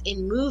cats because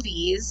in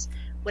movies,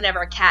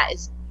 whenever a cat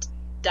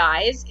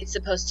dies, it's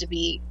supposed to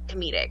be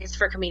comedic. It's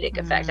for comedic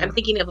effect. I'm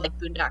thinking of like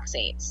Boondock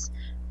Saints,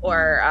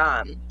 or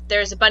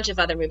there's a bunch of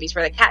other movies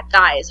where the cat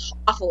dies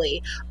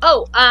awfully.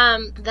 Oh,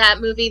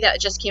 that movie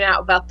that just came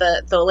out about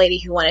the lady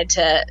who wanted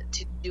to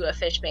do a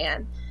fish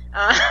man.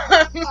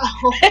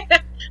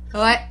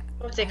 What?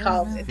 What's it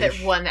called? That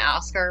won the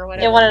Oscar or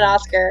whatever. It won an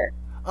Oscar.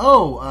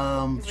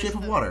 Oh, Shape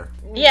of Water.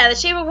 Yeah, The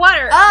Shape of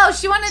Water. Oh,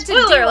 she wanted to do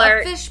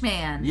alert. a fish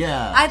man.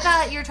 Yeah. I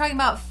thought you were talking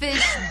about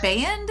fish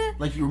band.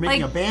 Like you were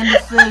making a band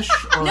of fish?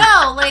 Or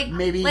no, like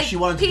maybe like she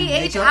wanted to do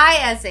makeup?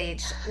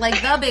 PHISH,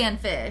 like the band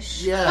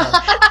Fish. Yeah.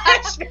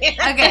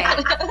 Okay.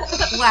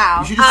 Wow.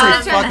 You should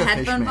just say turn fuck the a fish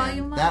headphone man.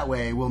 volume up. That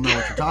way we'll know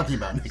what you're talking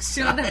about next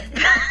time.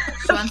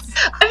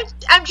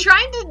 I'm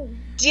trying to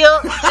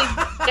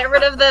get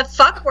rid of the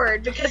fuck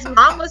word because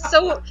Mom was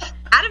so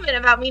adamant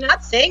about me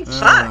not saying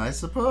fuck. I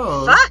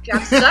suppose. Fuck,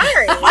 I'm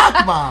sorry.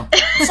 Fuck, Mom.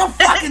 I'm so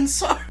fucking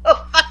sorry. So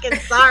fucking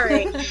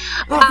sorry.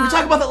 Look, we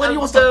talk about that lady who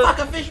wants to fuck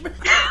a fish man.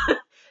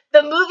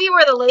 The movie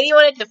where the lady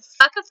wanted to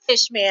fuck a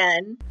fish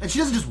man. And she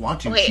doesn't just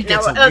want to. Wait, she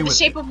gets away The with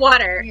Shape it. of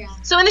Water. Yeah.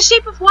 So in The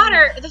Shape of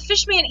Water, the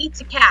fish man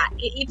eats a cat.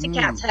 It eats a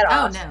cat's head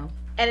off. Oh no.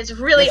 And it's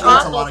really That's a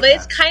lot awful, of but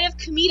it's cats. kind of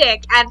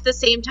comedic at the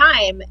same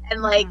time.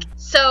 And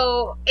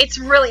so it's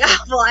really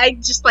awful. I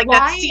just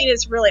that scene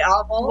is really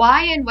awful.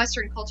 Why in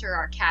Western culture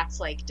are cats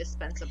like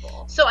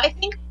dispensable? So I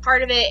think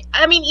part of it,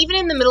 even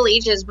in the Middle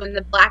Ages when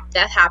the Black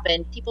Death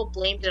happened, people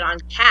blamed it on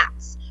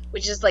cats,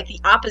 which is like the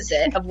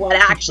opposite of what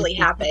actually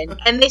happened.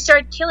 And they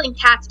started killing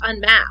cats en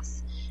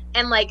masse,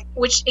 and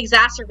which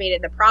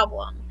exacerbated the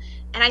problem.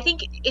 And I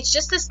think it's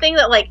just this thing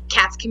that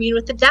cats commune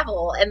with the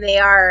devil, and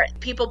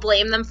people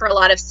blame them for a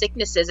lot of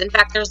sicknesses. In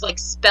fact, there's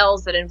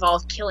spells that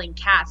involve killing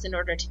cats in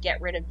order to get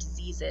rid of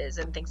diseases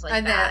and things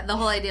like that. The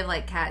whole idea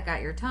of cat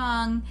got your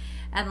tongue,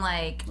 and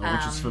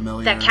which is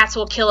familiar. That cats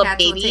will kill a cats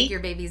baby. will take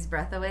your baby's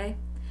breath away.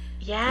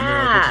 And they're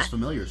like Yeah. witches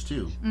familiars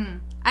too.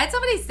 I had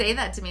somebody say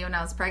that to me when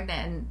I was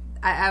pregnant, and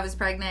I was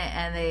pregnant,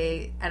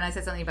 and I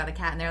said something about a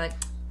cat, and they're like,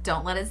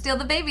 "Don't let it steal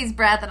the baby's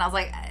breath," and I was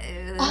like,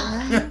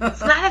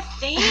 It's not a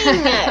thing.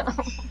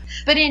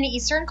 But in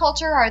Eastern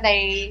culture, are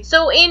they?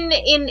 So in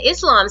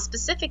Islam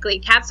specifically,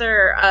 cats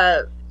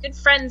are good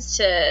friends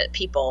to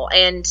people.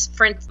 And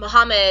for instance,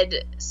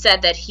 Muhammad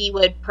said that he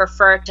would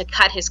prefer to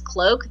cut his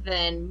cloak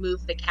than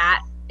move the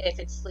cat if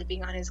it's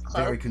sleeping on his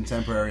cloak. Very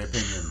contemporary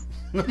opinion.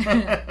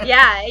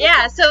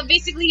 Yeah. So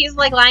basically, he's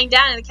like lying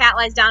down, and the cat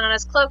lies down on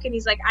his cloak, and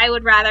he's like, I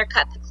would rather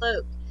cut the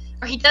cloak.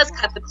 Or he does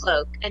cut the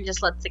cloak and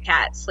just lets the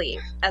cat sleep,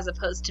 as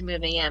opposed to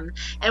moving him.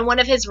 And one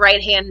of his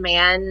right-hand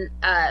men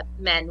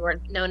were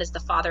known as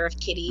the father of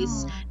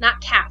kitties. Not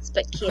cats,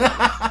 but kitties.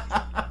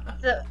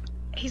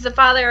 He's the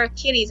father of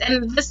kitties.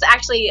 And this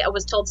actually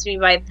was told to me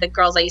by the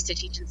girls I used to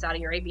teach in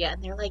Saudi Arabia.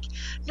 And they're like,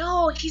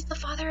 no, he's the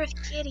father of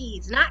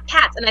kitties, not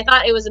cats. And I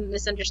thought it was a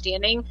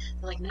misunderstanding.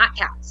 They're like, not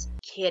cats,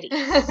 kitties.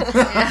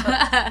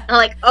 I'm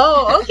like,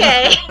 oh,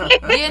 okay.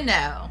 you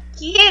know,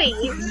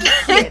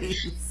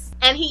 Kitties.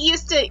 And he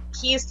used to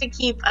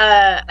keep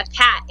a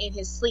cat in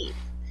his sleep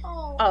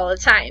all the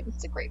time.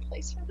 It's a great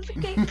place for the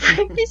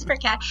Great place for a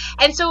cat.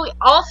 And so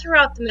all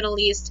throughout the Middle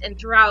East and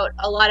throughout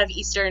a lot of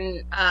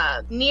Eastern,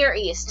 Near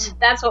East,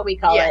 that's what we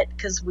call it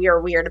because we are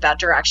weird about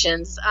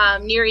directions.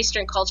 Near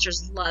Eastern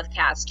cultures love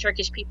cats.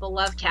 Turkish people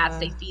love cats.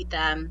 They feed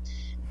them.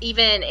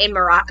 Even in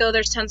Morocco,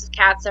 there's tons of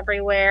cats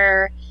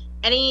everywhere.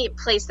 Any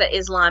place that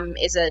Islam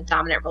is a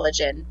dominant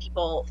religion,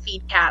 people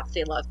feed cats.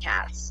 They love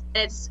cats.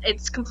 And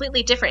it's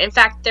completely different. In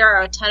fact, there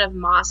are a ton of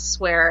mosques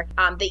where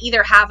they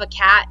either have a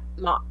cat,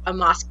 a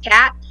mosque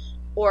cat,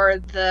 or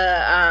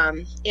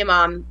the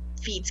imam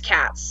feeds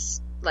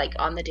cats like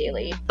on the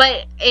daily.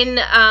 But in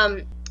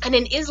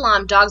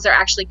Islam, dogs are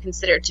actually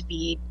considered to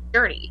be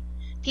dirty.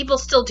 People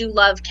still do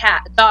love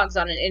dogs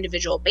on an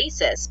individual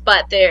basis,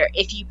 but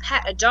if you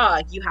pet a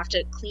dog, you have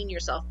to clean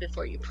yourself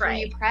before you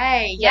pray.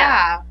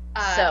 Yeah.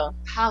 So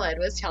Khaled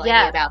was telling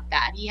me about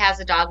that. He has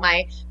a dog.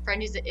 My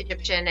friend who's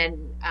Egyptian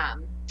and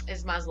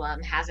is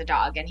Muslim has a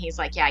dog, and he's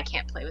like, yeah, I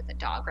can't play with a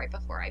dog right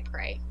before I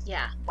pray.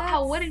 Yeah.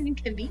 Wow, what an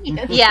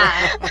inconvenience.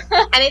 Yeah.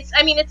 And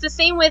it's the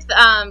same with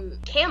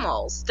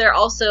camels. They're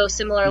also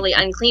similarly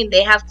unclean.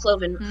 They have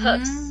cloven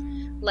hoofs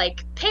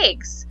like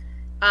pigs.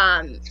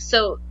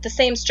 So the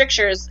same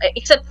strictures,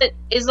 except that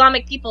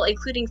Islamic people,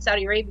 including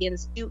Saudi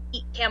Arabians, do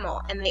eat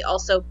camel, and they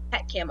also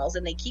pet camels,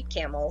 and they keep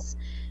camels,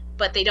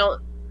 but they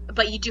don't.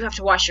 But you do have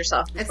to wash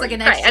yourself before you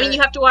pray. I mean, you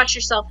have to wash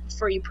yourself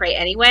before you pray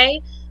anyway.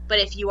 But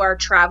if you are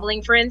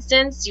traveling, for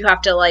instance, you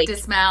have to like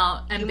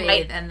dismount and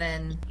bathe, and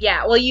then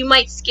well, you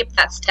might skip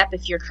that step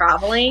if you're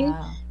traveling.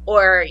 Wow.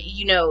 Or,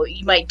 you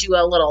might do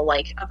a little,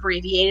 like,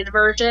 abbreviated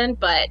version,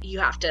 but you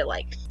have to,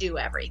 like, do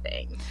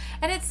everything.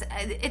 And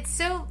it's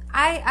so,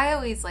 I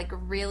always, like,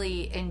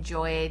 really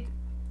enjoyed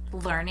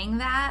learning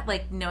that,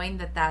 like, knowing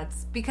that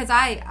that's, because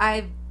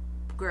I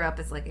grew up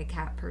as, like, a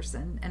cat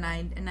person, and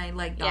I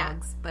like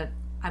dogs, but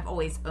I've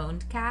always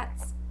owned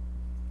cats.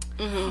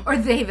 Mm-hmm. Or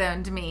they've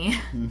owned me.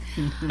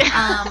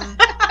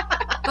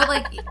 But,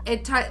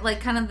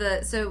 like, kind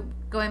of so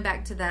going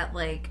back to that,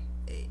 like,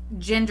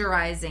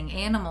 genderizing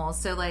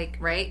animals, so like,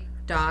 right,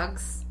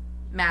 dogs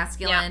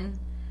masculine,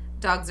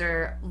 dogs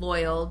are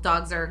loyal,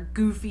 dogs are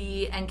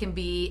goofy and can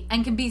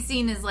be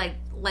seen as like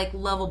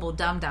lovable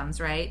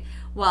dum-dums, right,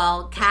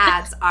 while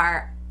cats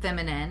are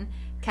feminine.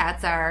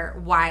 Cats are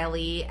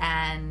wily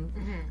and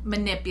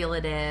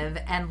manipulative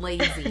and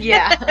lazy.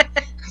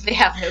 They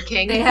have no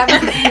king.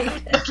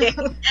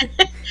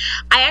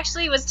 I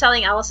actually was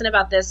telling Allison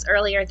about this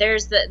earlier.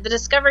 There's the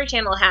Discovery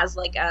Channel has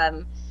like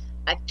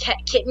a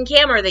kitten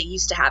cam, or they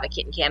used to have a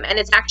kitten cam, and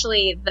it's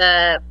actually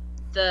the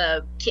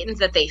kittens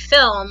that they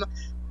film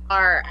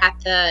are at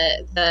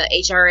the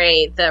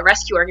HRA, the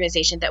rescue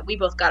organization that we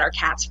both got our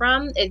cats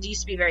from. It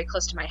used to be very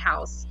close to my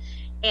house,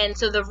 and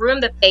so the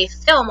room that they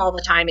film all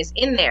the time is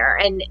in there.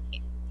 And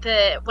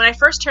when I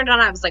first turned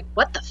on, I was like,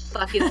 what the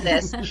fuck is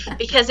this?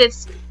 Because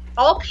it's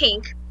all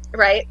pink,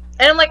 right?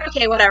 And I'm like,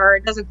 okay, whatever,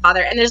 it doesn't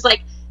bother. And there's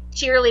like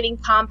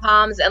cheerleading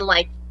pom-poms and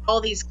like all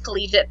these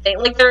collegiate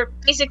things. Like, they're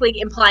basically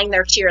implying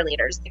they're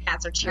cheerleaders. The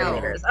cats are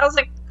cheerleaders. I was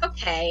like,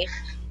 okay,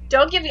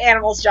 don't give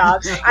animals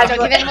jobs. Don't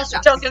give animals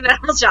jobs. Don't give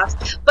animals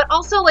jobs. But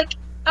also, like,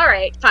 all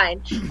right,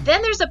 fine.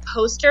 Then there's a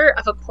poster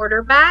of a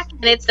quarterback,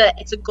 and it's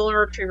a golden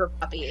retriever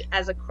puppy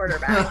as a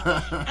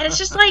quarterback. And it's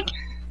just like,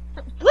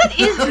 what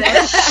is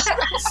this?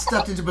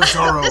 Stepped into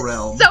Bizarro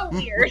realm. So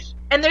weird.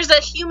 And there's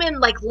a human,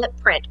 like, lip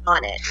print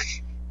on it.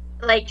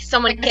 Like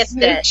someone kissed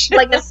it,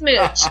 like a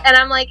smooch. And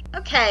I'm like,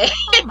 okay.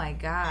 Oh my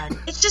god.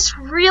 It's just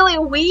really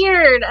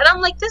weird. And I'm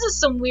like, this is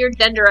some weird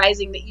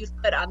genderizing that you've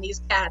put on these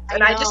cats.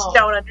 And I just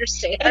don't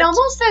understand. It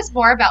almost says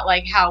more about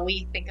like how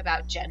we think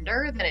about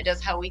gender than it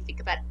does how we think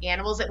about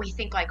animals. That we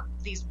think like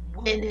these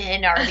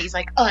women are these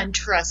like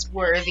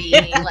untrustworthy,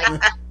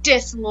 like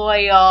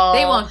disloyal.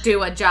 They won't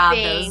do a job,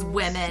 things. Those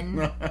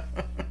women.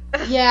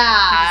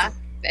 Yeah.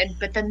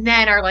 But the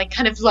men are like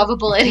kind of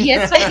lovable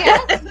idiots, I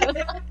guess.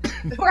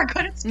 Who are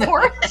good at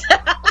sports.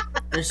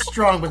 They're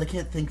strong, but they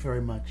can't think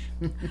very much.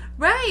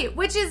 Right,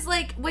 which is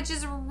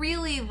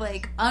really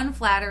like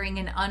unflattering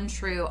and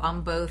untrue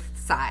on both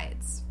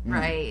sides,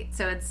 right?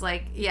 So it's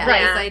like, this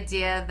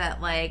idea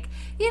that like,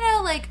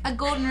 like a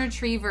golden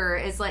retriever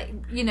is like,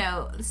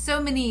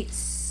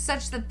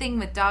 such the thing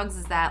with dogs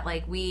is that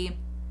like we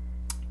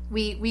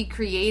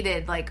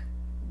created like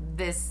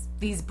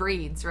these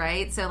breeds,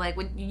 right? So like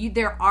when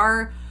there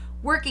are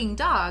working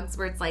dogs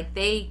where it's like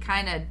they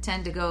kind of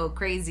tend to go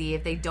crazy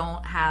if they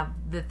don't have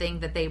the thing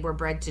that they were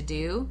bred to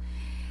do.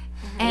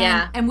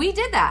 And we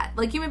did that.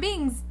 Like human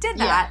beings did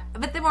that.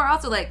 But then we're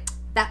also like,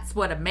 that's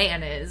what a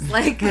man is.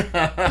 Like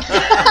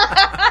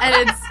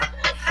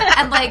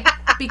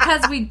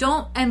because we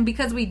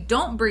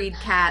don't breed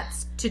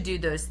cats to do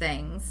those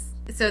things.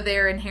 So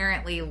they're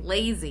inherently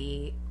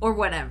lazy or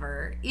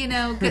whatever. I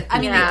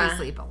mean they do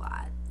sleep a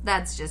lot.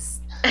 That's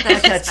just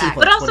fact.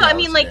 But also, I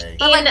mean, like,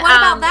 but like, what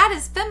about that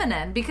is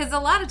feminine? Because a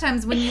lot of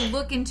times when you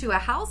look into a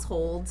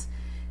household,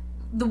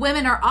 the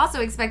women are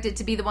also expected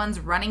to be the ones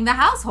running the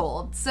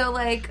household. So,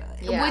 like,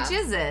 which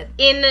is it?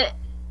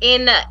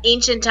 In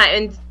ancient time,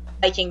 in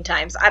Viking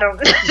times, I'm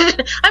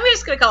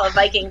just going to call it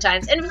Viking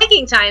times. In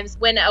Viking times,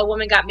 when a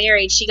woman got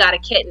married, she got a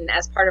kitten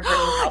as part of her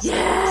new household.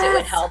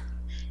 Yes!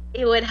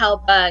 It would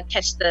help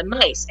catch the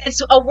mice.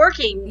 It's a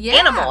working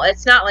animal.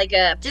 It's not like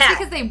a pet. Just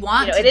because they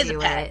want to it is do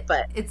a pet, it,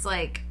 but it's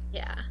like...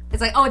 Yeah.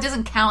 It's like, it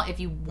doesn't count if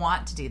you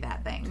want to do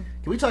that thing.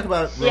 Can we talk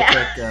about, real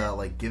quick,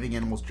 like, giving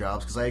animals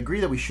jobs? Because I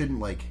agree that we shouldn't,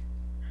 like,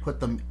 put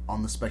them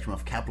on the spectrum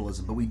of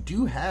capitalism, but we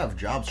do have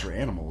jobs for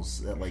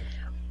animals that, like...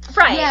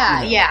 Right.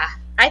 Yeah.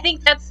 I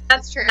think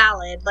that's true.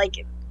 Valid.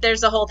 Like,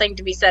 there's a whole thing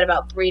to be said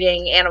about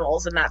breeding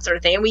animals and that sort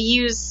of thing. And we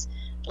use,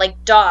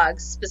 like,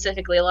 dogs,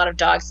 specifically, a lot of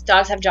dogs.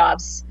 Dogs have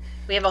jobs.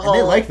 We have a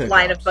whole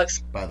line of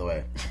books, by the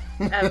way,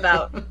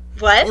 about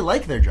what? They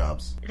like their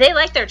jobs. They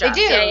like their jobs.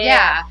 They do,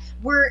 yeah.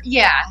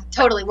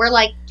 Totally. We're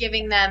like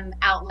giving them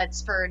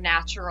outlets for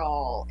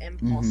natural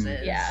impulses.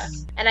 Mm-hmm. Yeah.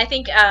 And I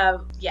think,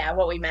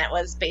 what we meant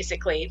was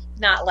basically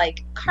not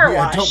like car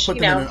wash. Don't put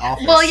them in an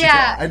office. Well,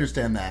 yeah. I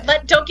understand that.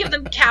 But don't give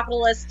them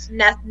capitalist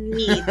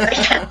needs, I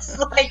guess.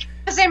 Like,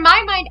 because in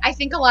my mind, I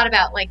think a lot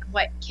about like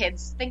what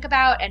kids think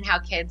about and how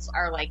kids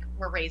are like,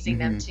 we're raising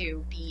them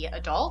to be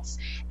adults.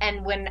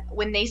 And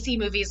when they see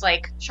movies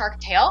like Shark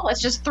Tale,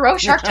 let's just throw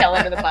Shark Tale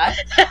under the bus.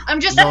 I'm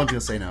just no one's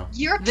gonna say no.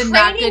 You're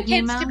training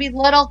kids to be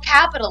little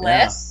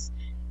capitalists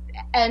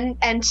and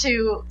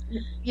to,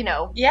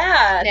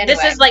 anyway.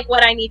 This is like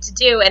what I need to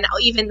do, and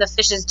even the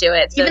fishes do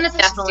it. So even the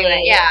fishes do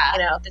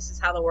it, this is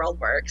how the world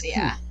works.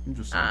 Yeah.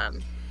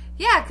 Interesting.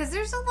 Yeah, because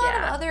there's a lot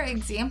of other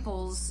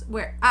examples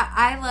where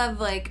I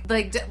love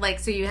like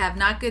so you have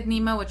Not Good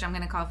Nemo, which I'm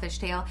gonna call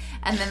Fishtail,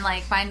 and then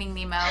like Finding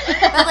Nemo,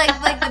 but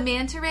like the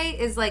manta ray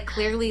is like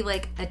clearly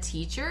like a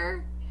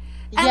teacher.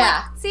 And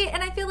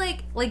and I feel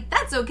like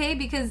that's okay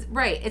because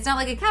it's not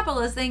like a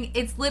capitalist thing.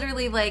 It's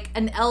literally like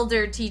an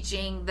elder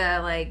teaching the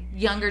like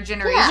younger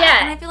generation. Yeah.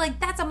 And I feel like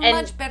that's a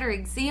much better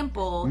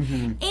example.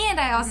 Mm-hmm. And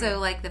I also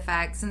like the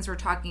fact, since we're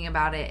talking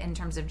about it in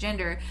terms of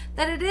gender,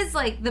 that it is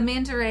like the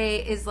manta ray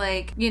is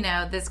like,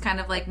 this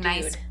kind of like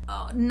nice,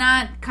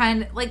 not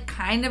kind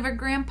of a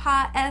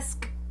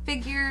grandpa-esque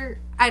figure.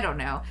 I don't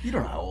know. You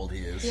don't know how old he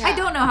is. Yeah. I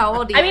don't know how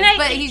old he is,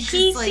 but he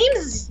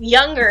seems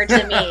younger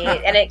to me,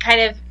 and it kind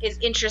of is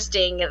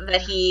interesting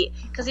that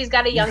because he's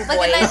got a young voice,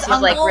 nice he's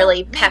like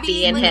really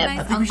peppy and hip.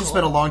 I think we should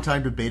spend a long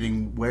time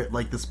debating where,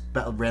 like, this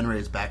Ran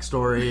Ray's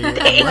backstory, and,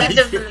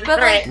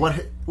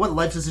 what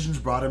life decisions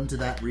brought him to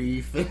that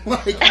reef, and how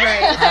he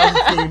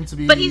came to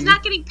be. But he's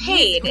not getting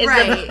paid. Is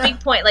the big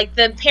point? Like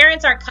the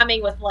parents aren't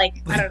coming with I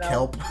don't know,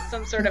 kelp,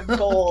 some sort of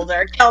gold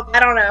or kelp. I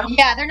don't know.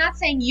 Yeah, they're not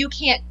saying you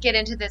can't get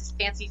into this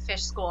fancy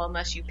fish school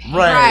unless you pay.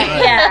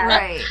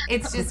 Right.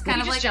 It's just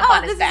kind of like,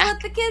 this is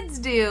what the kids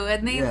do,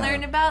 and they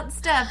learn about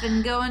stuff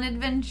and go on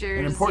adventures.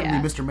 And importantly,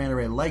 Mr. Manta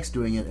Ray likes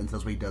doing it, and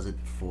that's why he does it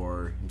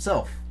for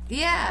himself.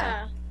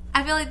 Yeah.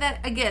 I feel like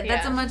that again.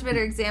 That's a much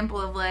better example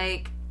of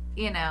like,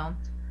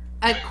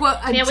 a quote.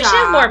 We should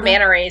have more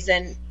manta rays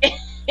in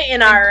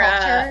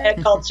our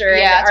culture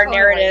and our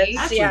narratives.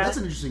 Actually, that's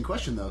an interesting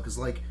question though, because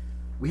like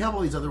we have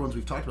all these other ones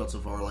we've talked about so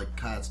far, like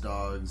cats,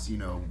 dogs,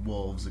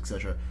 wolves,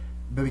 etc.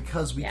 But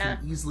because we can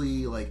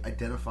easily like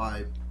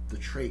identify the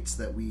traits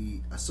that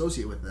we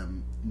associate with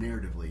them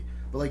narratively.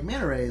 But like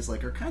manta rays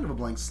are kind of a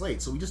blank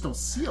slate, so we just don't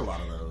see a lot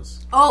of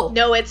those. Oh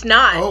no, it's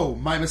not. Oh,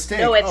 my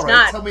mistake. No, it's all right,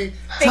 not. Tell me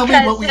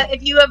what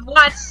if you have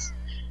watched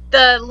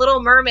the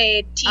Little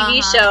Mermaid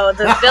TV show,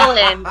 the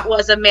villain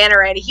was a manta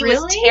ray. He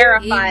was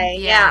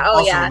terrifying. Yeah.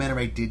 Also, the manta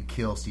ray did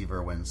kill Steve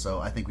Irwin, so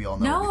I think we all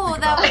know. What we think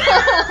about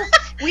that.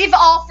 We've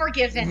all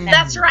forgiven them.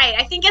 That's right.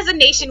 I think as a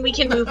nation we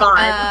can move on.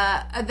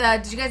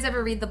 Did you guys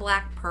ever read The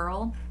Black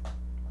Pearl?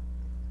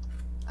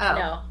 Oh,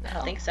 no, I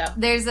don't think so.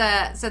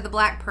 So The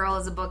Black Pearl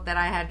is a book that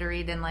I had to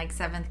read in like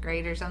 7th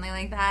grade or something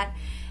like that,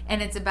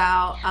 and it's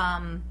about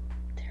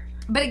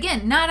But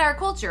again, not our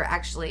culture,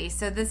 actually.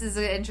 So this is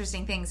an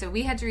interesting thing. So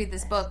we had to read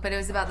this book, but it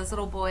was about this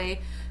little boy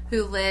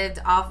who lived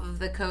off of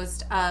the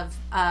coast of,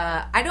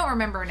 I don't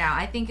remember now.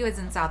 I think it was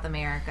in South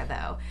America,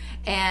 though.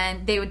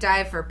 And they would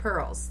dive for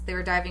pearls. They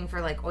were diving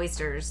for, like,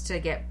 oysters to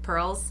get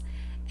pearls.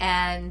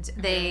 And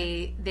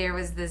there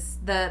was this,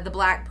 the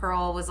black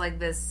pearl was like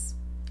this,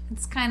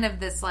 it's kind of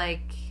this,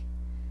 like,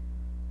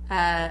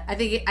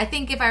 I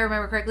think if I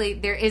remember correctly,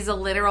 there is a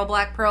literal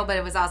black pearl, but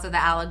it was also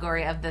the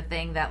allegory of the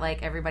thing that,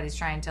 like, everybody's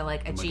trying to,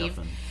 like, achieve.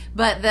 MacGuffin.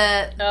 But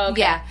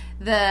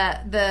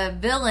the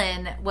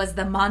villain was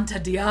the Manta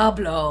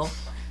Diablo,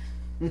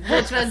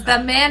 which was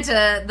the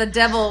manta, the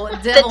devil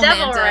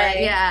manta.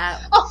 ray. Yeah.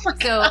 Oh my So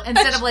gosh.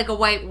 instead of like a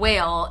white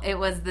whale, it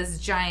was this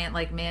giant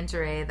like manta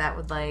ray that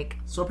would like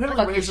So apparently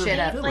fuck your rays are shit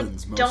up.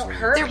 villains Like, don't mostly.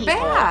 hurt they're people.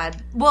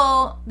 bad.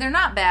 Well, they're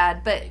not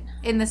bad, but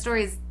in the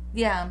stories,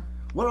 yeah.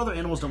 What other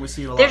animals don't we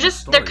see in a lot They're of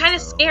just, they're stories, kind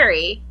of though?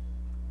 scary.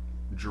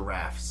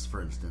 Giraffes,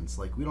 for instance.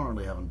 Like, we don't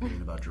really have an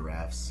opinion about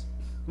giraffes.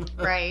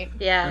 Right.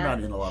 They're Yeah. not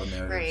in a lot of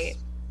narratives. Right.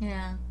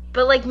 Yeah.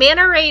 But, like,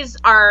 manta rays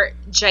are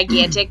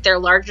gigantic. They're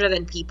larger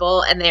than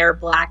people, and they're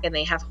black, and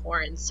they have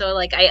horns. So,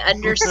 like, I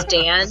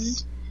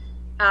understand.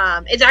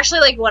 It's actually,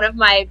 like,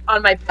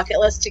 on my bucket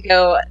list to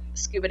go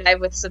scuba dive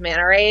with some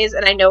manta rays,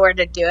 and I know where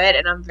to do it,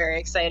 and I'm very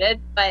excited.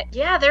 But,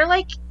 yeah, they're,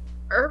 like,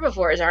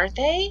 herbivores, aren't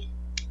they?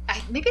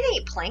 Maybe they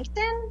eat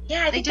plankton?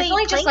 Yeah, I They think they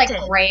definitely eat just like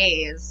plankton.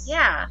 graze.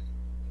 Yeah.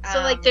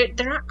 So, like, they're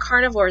not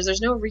carnivores. There's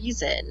no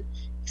reason.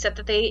 Except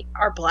that they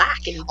are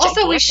black and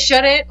Also, we gigantic.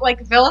 shouldn't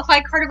like vilify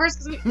carnivores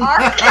because we are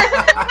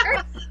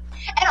carnivores.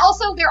 And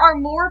also, there are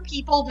more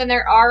people than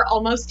there are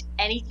almost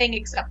anything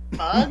except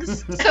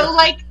bugs. So,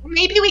 like,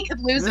 maybe we could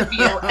lose a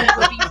few and it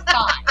would be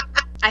fine.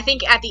 I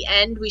think at the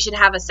end we should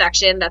have a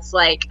section that's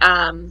like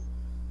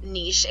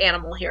niche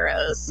animal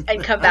heroes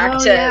and come back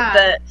Oh, to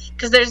yeah.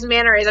 because there's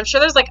manta rays. I'm sure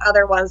there's like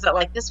other ones that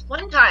like this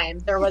one time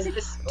there was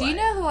this. Do you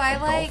know who I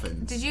Like like?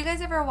 dolphins. Did you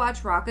guys ever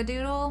watch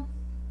Rockadoodle?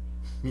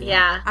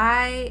 Yeah,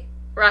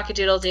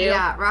 Rockadoodle Doo.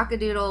 Yeah,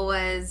 Rockadoodle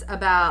was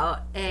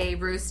about a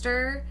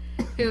rooster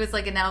who was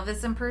like an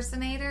Elvis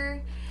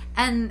impersonator.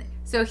 And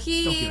so Don't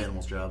give he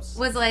animals jobs.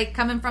 was like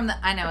coming from the,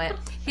 I know it.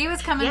 He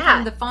was coming Yeah.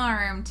 from the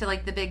farm to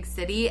like the big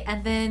city,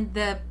 and then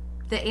the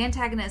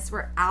antagonists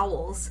were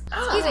owls.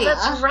 Oh, me.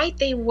 that's right,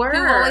 they were.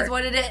 Who always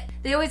wanted it.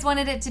 They always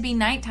wanted it to be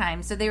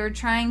nighttime, so they were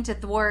trying to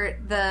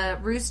thwart the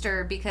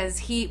rooster because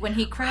when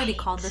he crowed, he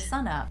called the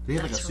sun up. Do you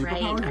have like a That's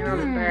superpower right, to I do it?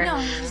 remember. No,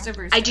 he's just a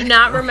rooster. I do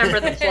not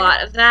remember the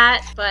plot of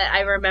that, but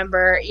I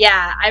remember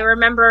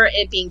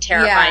it being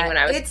terrifying when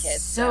I was a it's kid.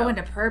 so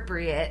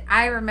inappropriate.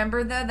 I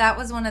remember though that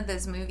was one of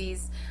those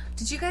movies.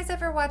 Did you guys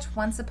ever watch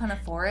Once Upon a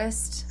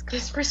Forest?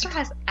 This rooster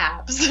has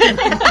abs.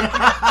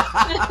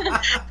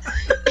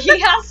 He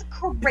has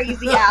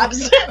crazy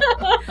abs.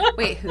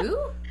 Wait, who?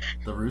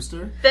 The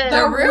rooster?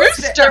 The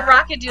rooster. the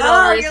Rockadoodle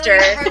Oh, rooster. you're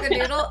like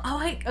Rockadoodle?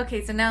 Oh,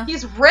 okay. So now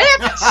He's ripped.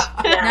 now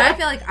I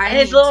feel like I And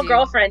his need little to-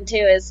 girlfriend too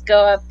is go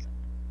up. Does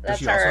That's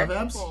she also her. have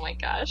abs? Oh my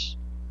gosh.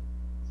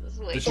 This is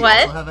like, Does she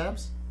What? also have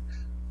abs?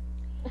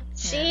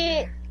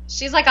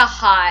 she's like a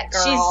hot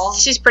girl.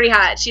 She's pretty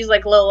hot. She's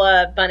like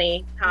Lola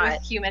Bunny hot.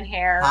 with human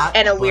hair Hot,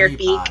 And a weird bunny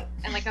beak. pot.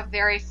 and like a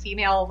very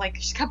female. Like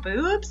she's got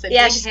boobs. And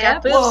Yeah, big she's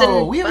got hips. boobs. Whoa,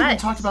 and we haven't even butt.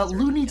 talked about This is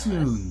Looney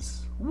ridiculous. Tunes.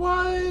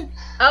 What?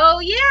 Oh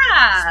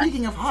yeah.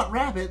 Speaking of hot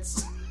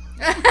rabbits.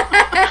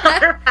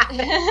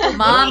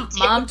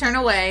 Mom, turn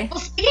away. Well,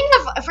 speaking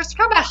of, if we're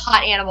talking about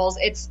hot animals,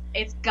 it's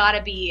got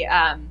to be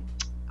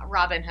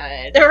Robin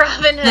Hood. The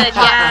Robin Hood,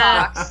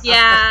 yeah, Fox.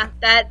 yeah.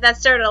 That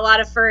started a lot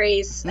of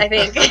furries. I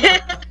think.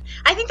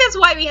 I think that's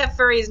why we have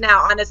furries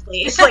now. Honestly,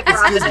 it's like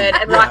Robin Disney. Hood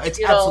and Yeah, it's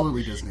Rockadoodle,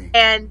 absolutely Disney.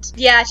 and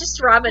yeah,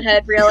 just Robin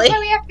Hood. This Really, is why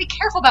we have to be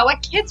careful about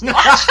what kids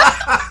watch.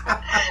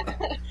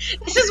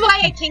 this is why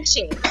I kink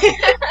shame.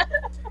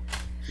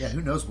 Yeah,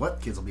 who knows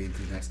what kids will be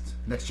into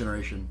next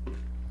generation.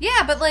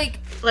 Yeah, but like,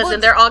 Listen, well,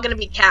 they're all going to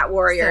be cat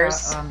warriors.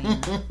 So, I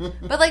mean,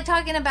 but like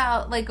talking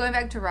about like going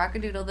back to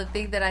Rockadoodle, the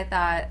thing that I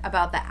thought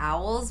about the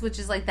owls, which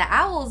is like the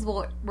owls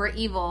were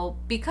evil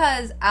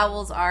because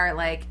owls are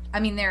like, I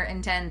mean, they're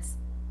intense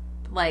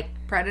like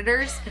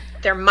predators,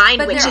 They're mind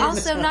but witches. they're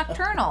also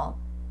nocturnal.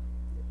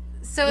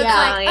 So it's Yeah,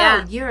 like,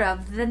 yeah. oh, you're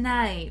of the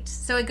night.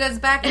 So it goes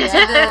back into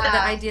Yeah.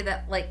 the idea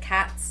that like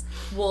cats,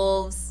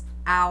 wolves,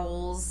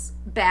 owls,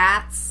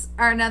 bats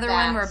are another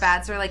one where Bats.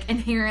 bats are like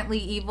inherently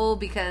evil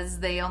because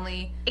they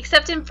only.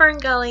 Except in Fern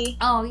Gully,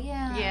 Oh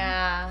yeah.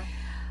 Yeah,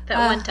 that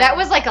Uh, one time. that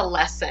was like a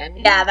lesson.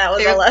 Yeah, that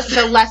was a There's- lesson.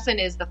 The lesson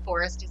is the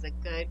forest is a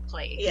good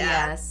place.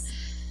 Yeah. Yes.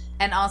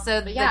 And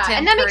also But yeah, the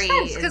and that makes Tim sense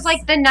Curry because is-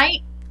 like the night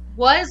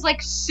was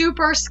like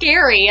super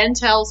scary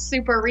until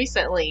super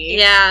recently.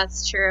 Yeah,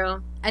 it's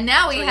true. and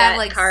now we we have got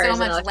like cars so and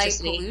much light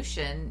electricity.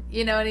 pollution.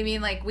 You know what I mean?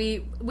 Like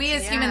we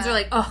as humans Yeah. are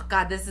like, oh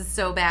god, this is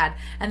so bad,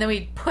 and then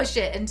we push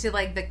it into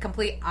like the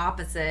complete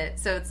opposite.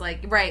 So it's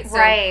like right, so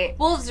Right.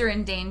 wolves are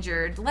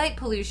endangered. Light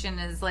pollution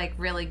is like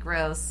really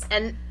gross.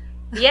 And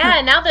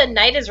Yeah, now the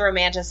night is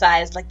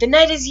romanticized. Like, the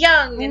night is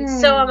young, and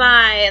so am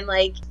I. And,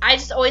 like, I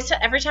just always,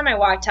 every time I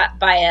walk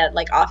by a,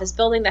 like, office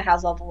building that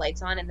has all the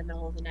lights on in the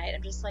middle of the night,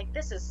 I'm just like, I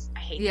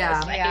hate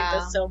this. I hate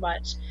this so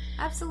much.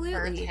 Absolutely.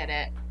 Birds hit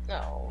it.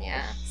 Oh.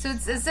 Yeah. So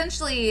it's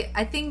essentially,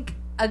 I think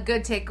a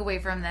good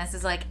takeaway from this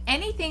is, like,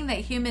 anything that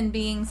human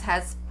beings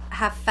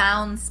have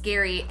found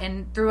scary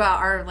and throughout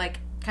our, like,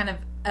 kind of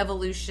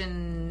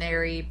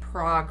evolutionary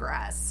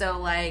progress. So,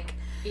 like,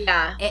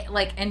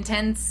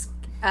 intense,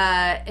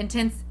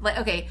 like,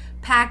 okay,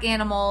 pack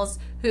animals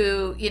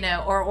who, you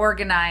know, are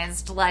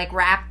organized like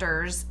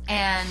raptors,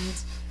 and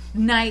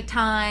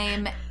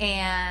nighttime,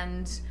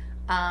 and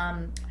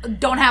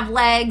don't have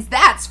legs.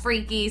 That's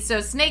freaky.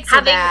 So snakes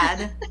are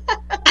bad.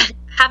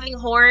 Having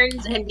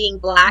horns and being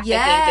black,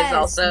 I think, is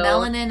also...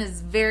 melanin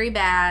is very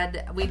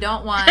bad. We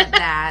don't want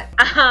that.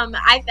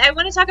 I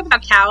want to talk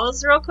about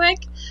cows real quick,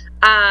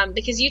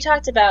 because you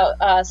talked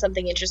about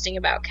something interesting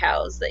about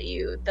cows,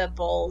 the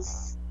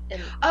bulls.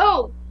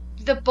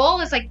 The bull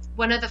is like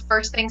one of the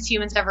first things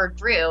humans ever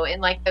drew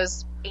in like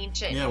those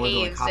ancient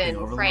caves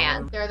in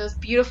France. There are those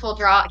beautiful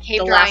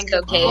cave drawings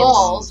of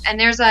bulls, and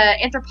there's an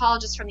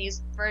anthropologist from the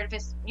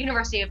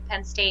University of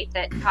Penn State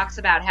that talks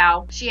about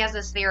how she has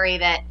this theory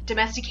that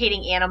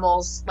domesticating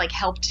animals like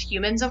helped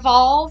humans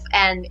evolve,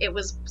 and it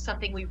was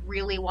something we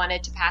really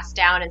wanted to pass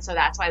down, and so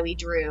that's why we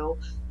drew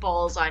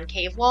bulls on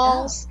cave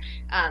walls,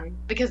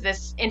 because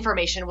this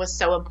information was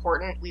so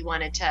important. We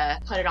wanted to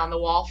put it on the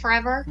wall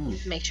forever.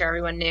 Make sure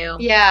everyone knew.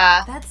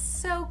 Yeah. That's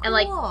so cool. And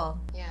like,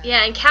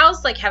 yeah, and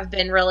cows like have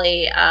been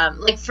really,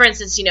 like, for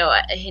instance, you know,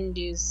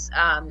 Hindus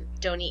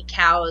don't eat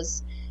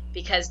cows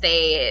because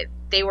they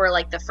were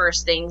like the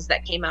first things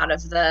that came out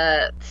of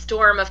the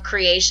storm of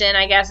creation.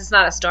 I guess it's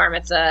not a storm,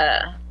 it's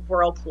a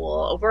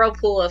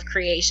whirlpool of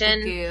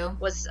creation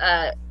was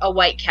a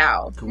white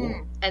cow.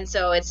 Cool. And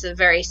so it's a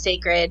very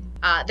sacred,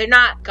 they're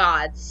not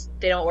gods,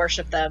 they don't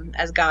worship them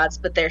as gods,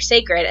 but they're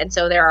sacred. And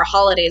so there are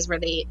holidays where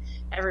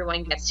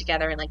everyone gets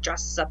together and like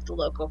dresses up the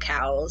local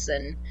cows,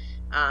 and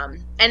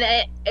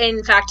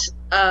in fact,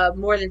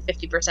 more than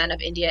 50% of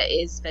India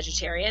is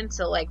vegetarian.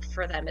 So like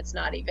for them, it's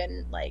not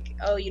even like,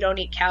 oh, you don't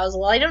eat cows.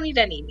 Well, I don't eat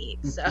any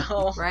meat.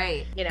 So,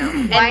 right. You know,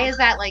 why is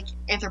that, like,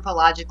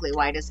 anthropologically?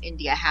 Why does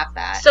India have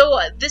that? So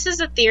this is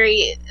a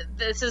theory.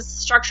 This is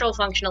structural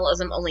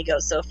functionalism only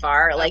goes so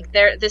far. Like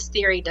this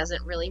theory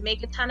doesn't really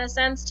make a ton of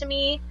sense to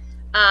me.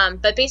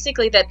 But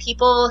basically that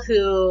people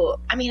who,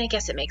 I mean, I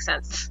guess it makes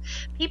sense.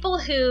 People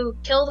who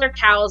kill their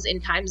cows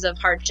in times of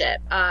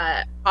hardship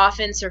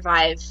often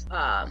survive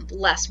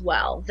less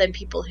well than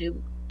people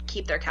who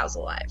keep their cows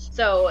alive.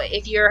 So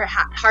if you're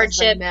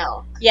hardship,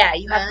 milk. Yeah,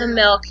 you have the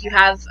milk, you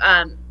have,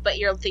 but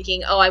you're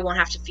thinking, oh, I won't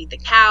have to feed the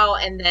cow,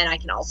 and then I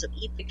can also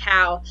eat the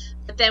cow.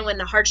 But then when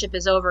the hardship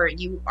is over,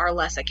 you are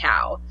less a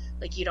cow.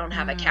 Like, you don't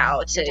have a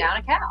cow to down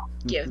a cow.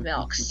 give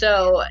milk.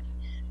 So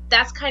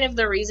that's kind of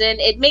the reason.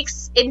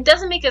 It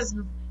doesn't make as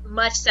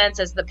much sense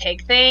as the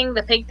pig thing.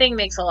 The pig thing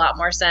makes a lot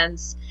more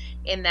sense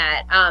in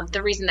that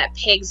the reason that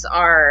pigs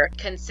are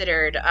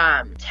considered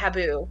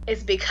taboo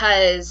is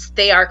because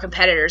they are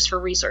competitors for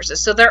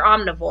resources. So they're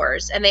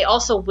omnivores, and they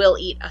also will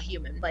eat a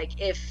human. Like,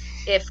 if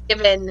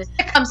given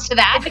it comes to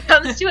that, if it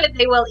comes to it,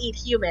 they will eat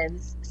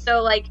humans.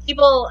 So like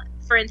people,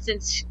 for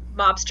instance,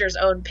 mobsters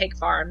own pig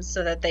farms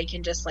so that they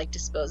can just like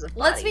dispose of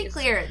bodies. Let's be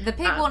clear, the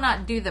pig will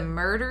not do the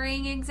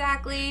murdering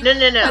exactly. No.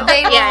 But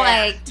they will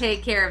like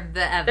take care of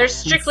the evidence. They're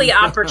strictly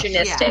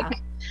opportunistic. Yeah.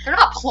 They're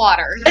not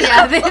plotters.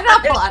 Yeah, they're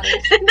not plotters.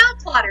 They're not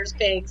plotters,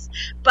 pigs.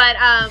 But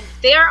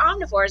they are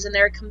omnivores, and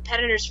they're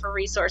competitors for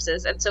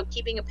resources. And so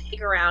keeping a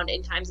pig around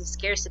in times of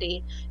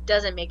scarcity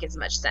doesn't make as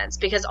much sense,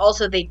 because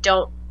also they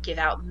don't give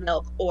out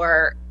milk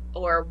or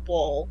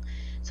wool.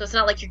 So it's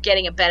not like you're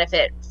getting a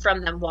benefit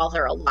from them while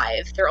they're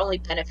alive. Their only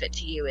benefit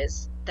to you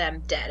is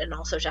them dead, and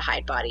also to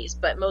hide bodies,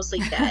 but mostly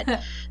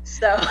dead.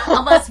 So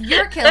unless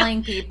you're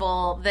killing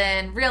people,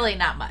 then really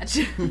not much.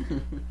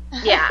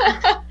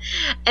 Yeah.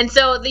 And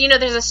so,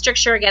 there's a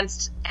stricture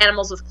against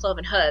animals with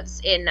cloven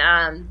hooves in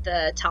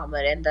the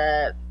Talmud and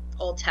the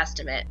Old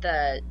Testament,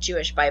 the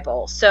Jewish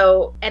Bible.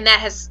 So, and that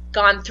has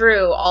gone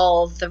through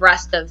all the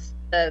rest of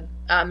the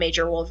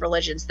major world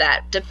religions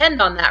that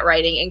depend on that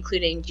writing,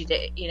 including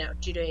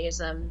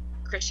Judaism,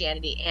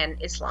 Christianity, and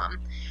Islam.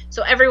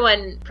 So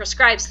everyone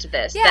prescribes to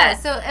this. Yeah.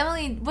 So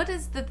Emily, what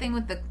is the thing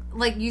with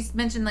you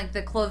mentioned like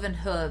the cloven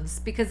hooves,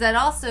 because that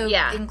also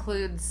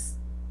includes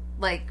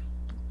like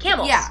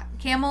camels. Yeah,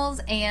 camels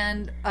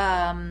and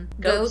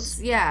goats.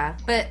 Yeah,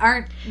 but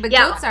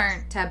goats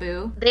aren't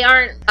taboo. They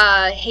aren't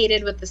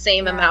hated with the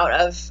same amount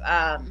of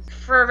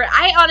fervor.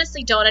 I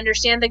honestly don't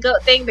understand the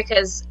goat thing,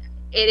 because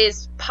it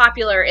is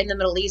popular in the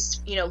Middle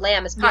East.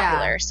 Lamb is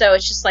popular, so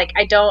it's just like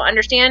I don't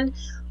understand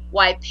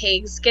why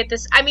pigs get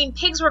this. I mean,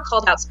 pigs were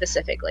called out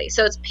specifically,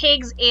 so it's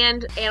pigs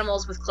and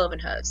animals with cloven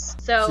hooves.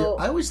 So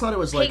see, I always thought it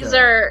was like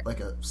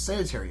a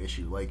sanitary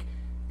issue. Like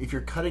if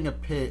you're cutting a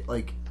pig,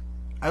 like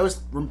I always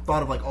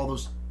thought of like all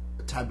those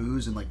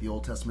taboos in like the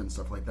Old Testament and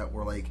stuff like that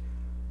were like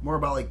more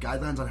about like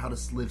guidelines on how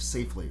to live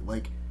safely.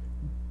 Like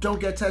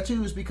don't get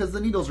tattoos because the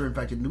needles are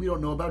infected and we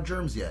don't know about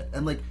germs yet.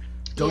 And like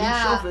don't eat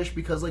Yeah. shellfish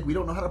because like we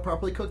don't know how to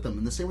properly cook them.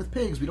 And the same with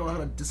pigs, we don't know how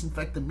to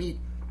disinfect the meat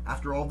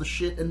after all the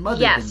shit and mud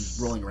Yes. they've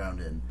been rolling around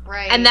in.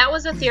 Right. And that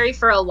was a theory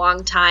for a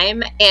long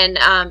time.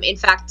 And in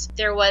fact,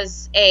 there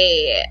was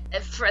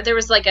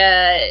like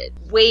a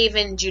wave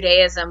in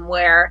Judaism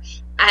where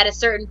at a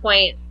certain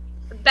point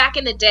back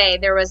in the day,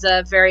 there was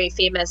a very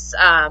famous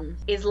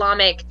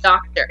Islamic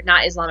doctor,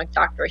 not Islamic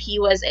doctor. He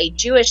was a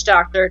Jewish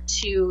doctor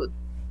to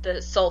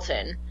the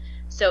Sultan,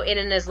 so in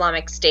an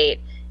Islamic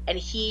state. And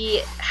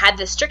he had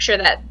this stricture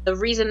that the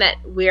reason that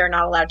we are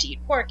not allowed to eat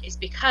pork is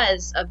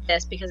because of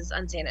this, because it's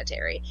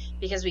unsanitary,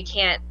 because we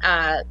can't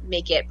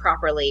make it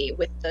properly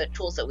with the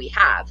tools that we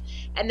have.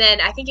 And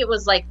then I think it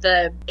was like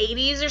the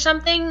 80s or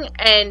something,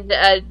 and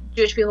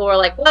Jewish people were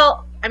like,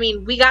 well, I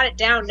mean, we got it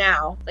down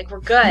now. Like, we're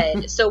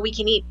good, so we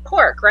can eat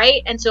pork,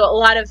 right? And so a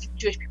lot of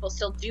Jewish people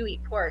still do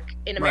eat pork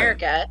in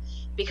America. Right.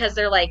 Because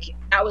they're like,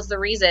 that was the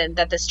reason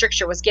that the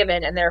stricture was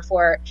given, and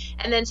therefore,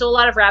 and then so a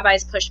lot of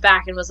rabbis pushed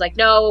back and was like,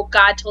 no,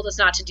 God told us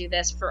not to do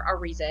this for a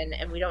reason,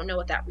 and we don't know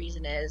what that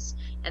reason is,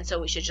 and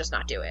so we should just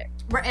not do it.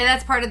 And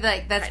that's part of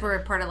where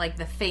part of like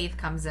the faith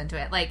comes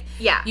into it. Like,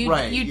 yeah,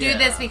 you do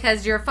this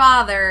because your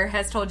father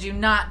has told you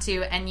not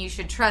to, and you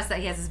should trust that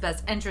he has his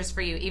best interest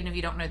for you, even if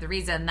you don't know the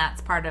reason.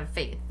 That's part of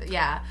faith.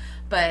 Yeah,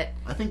 but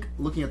I think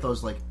looking at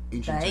those like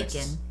ancient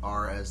texts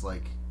are as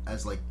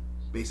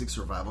basic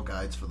survival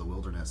guides for the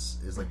wilderness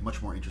is like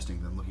much more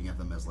interesting than looking at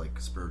them as like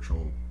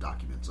spiritual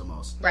documents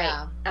almost. Right.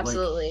 Yeah.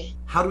 Absolutely. Like,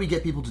 how do we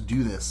get people to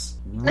do this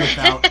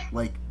without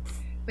like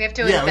we have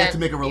to we have to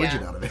make a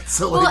religion out of it.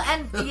 So like,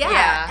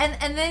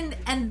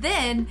 and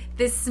then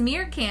this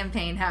smear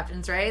campaign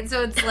happens, right?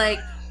 So it's like,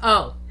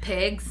 oh,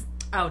 pigs,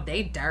 oh,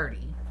 they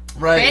dirty.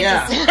 Right, pigs,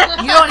 yeah.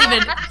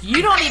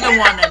 You don't even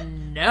want to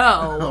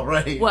know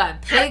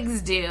what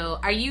pigs do.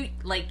 Are you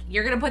like,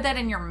 you're gonna put that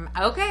in your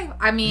okay?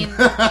 I mean,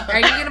 are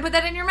you gonna put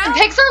that in your mouth?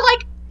 Pigs are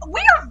like,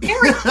 we are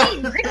very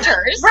clean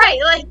creatures, right?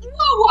 Like,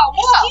 whoa!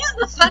 Excuse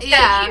the fuck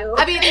out of you.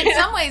 I mean, in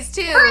some ways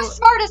too. We're as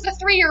smart as a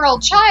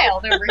 3-year-old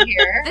child over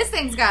here. This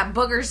thing's got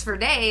boogers for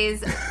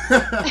days.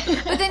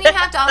 But then you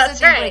have to also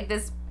think like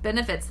this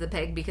benefits the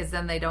pig because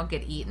then they don't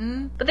get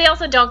eaten. But they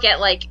also don't get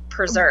like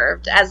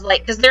preserved as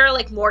like, because there are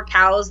like more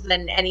cows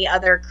than any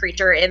other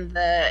creature in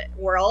the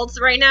world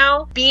right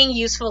now. Being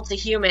useful to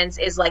humans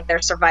is like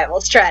their survival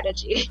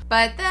strategy.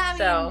 But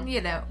I mean, you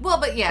know, well,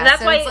 but yeah, that's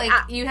so why it's like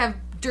you have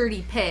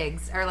dirty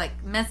pigs or like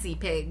messy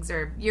pigs,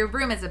 or your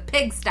room is a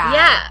pigsty.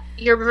 Yeah,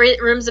 your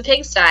room's a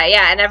pigsty.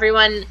 Yeah, and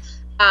everyone,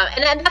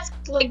 and that's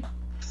like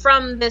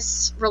from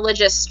this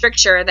religious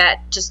stricture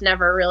that just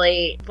never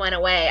really went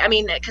away. I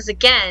mean, because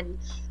again,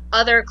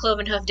 other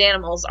cloven-hoofed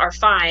animals are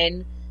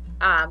fine,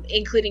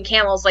 including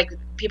camels. Like,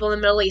 people in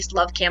the Middle East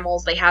love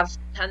camels. They have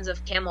tons of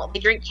They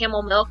drink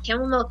camel milk.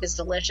 Camel milk is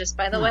delicious,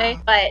 by the way.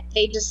 But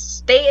they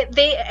just,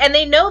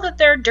 they know that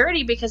they're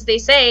dirty because they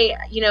say,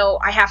 you know,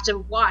 I have to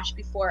wash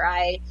before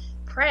I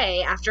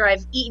pray, after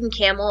I've eaten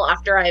camel,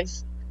 after I've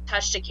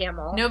touched a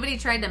camel. Nobody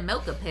tried to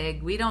milk a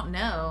pig. We don't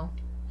know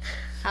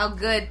how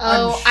good.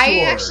 Oh, sure.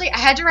 I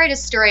had to write a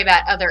story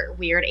about other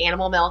weird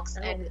animal milks,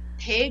 and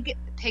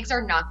pigs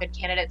are not good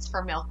candidates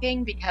for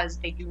milking because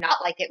they do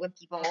not like it when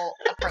people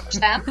approach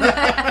them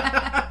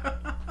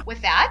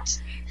with that.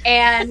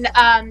 And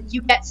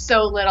you get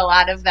so little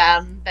out of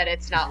them that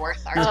it's not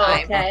worth our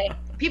time. Okay.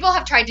 People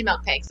have tried to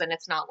milk pigs, and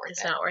it's not worth it.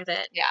 It's not worth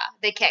it. Yeah,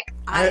 they kick.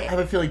 I have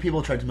a feeling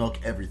people tried to milk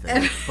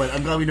everything, but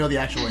I'm glad we know the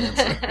actual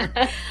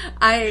answer.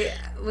 I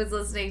was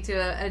listening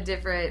to a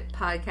different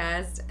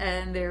podcast,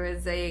 and there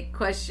was a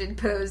question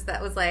posed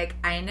that was like,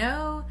 I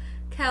know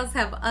cows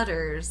have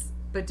udders,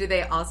 but do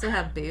they also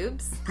have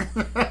boobs?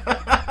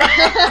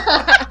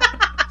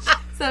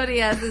 Somebody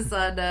asked this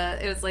on,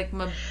 it was like...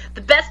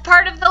 the best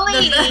part of the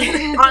lady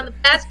on the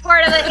best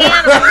part of the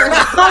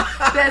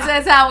animal.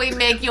 This is how we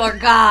make your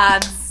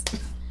gods.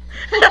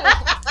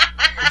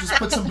 Just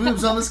put some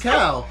boobs on this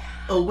cow.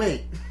 Oh,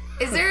 wait.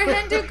 Is there a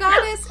Hindu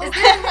goddess? Is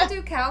there a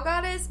Hindu cow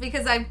goddess?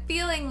 Because I'm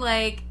feeling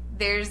like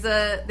there's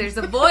a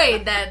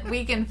void that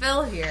we can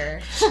fill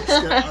here.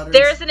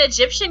 There's an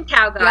Egyptian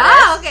cow goddess.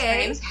 Oh, okay. Her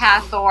name's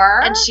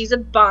Hathor. And she's a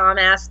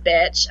bomb-ass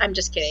bitch. I'm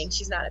just kidding.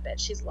 She's not a bitch.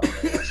 She's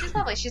lovely. She's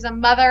lovely. She's a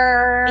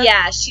mother.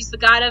 Yeah, she's the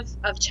god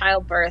of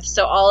childbirth.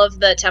 So all of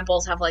the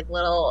temples have like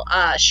little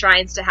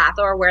shrines to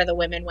Hathor where the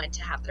women went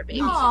to have their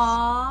babies.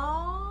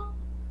 Aww.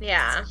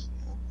 Yeah.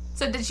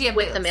 So did she have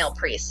with the male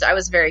priest? I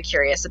was very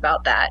curious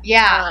about that.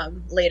 Yeah.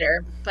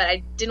 Later, but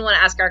I didn't want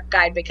to ask our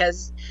guide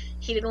because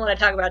he didn't want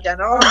to talk about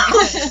gender.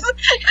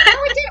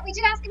 We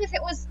did ask him if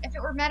it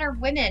were men or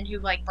women who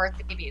like birth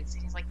babies.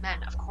 And he's like,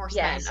 men, of course.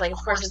 Yeah, men. it's like,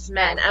 of course it's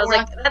men. I was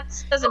like,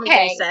 that doesn't make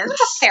any sense.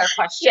 That's a fair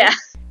question. Yeah.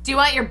 Do you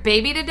want your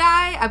baby to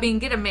die? I mean,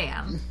 get a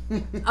man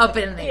up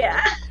in there.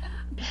 Yeah.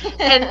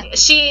 And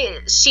she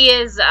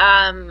is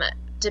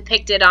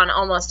depicted on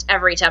almost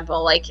every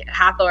temple. Like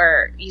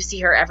Hathor, you see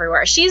her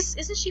everywhere.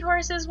 Isn't she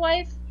Horus's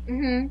wife?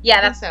 Mm-hmm.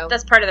 Yeah,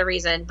 that's part of the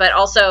reason. But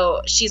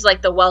also, she's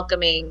like the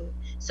welcoming.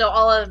 So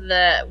all of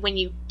when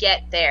you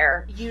get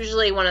there,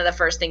 usually one of the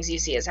first things you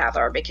see is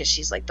Hathor because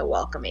she's like the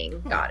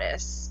welcoming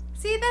goddess.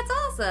 See, that's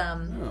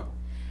awesome. Oh.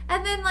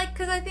 And then, like,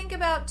 because I think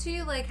about,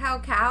 too, like, how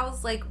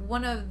cows, like,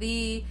 one of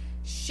the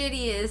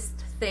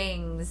shittiest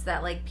things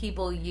that, like,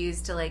 people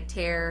use to, like,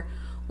 tear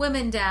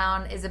women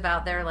down is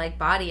about their, like,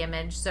 body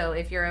image. So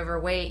if you're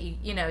overweight,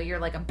 you know, you're,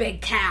 like, a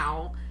big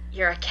cow.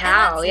 You're a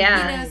cow,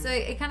 yeah. You know, so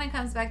it kind of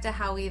comes back to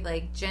how we,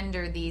 like,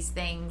 gender these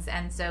things.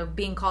 And so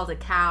being called a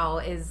cow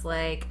is,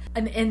 like,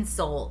 an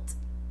insult.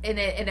 And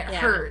it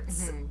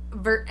hurts.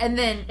 Mm-hmm. And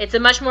then... It's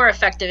a much more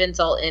effective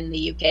insult in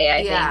the UK,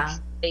 I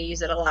think. They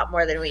use it a lot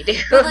more than we do.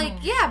 But like,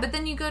 but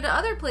then you go to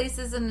other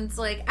places and it's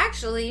like,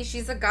 actually,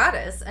 she's a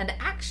goddess, and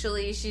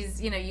actually,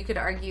 she's, you know, you could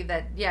argue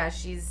that,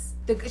 she's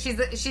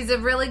a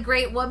really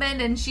great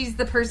woman, and she's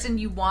the person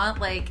you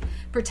want, like,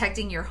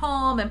 protecting your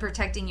home and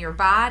protecting your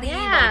body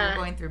while you're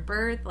going through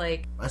birth.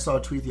 Like, I saw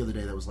a tweet the other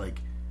day that was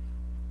like,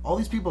 all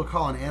these people are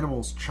calling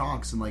animals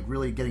chonks and like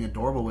really getting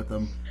adorable with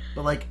them,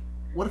 but like,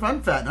 what if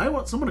I'm fat and I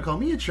want someone to call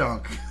me a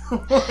chonk?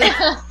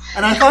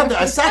 And I thought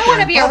that I sat there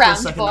and thought for a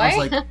second, and I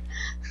was like,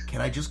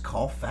 can I just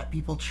call fat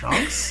people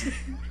chunks?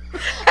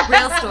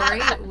 Real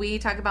story. We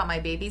talk about my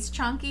baby's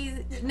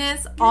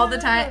chunkiness all the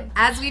time.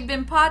 As we've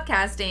been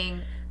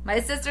podcasting, my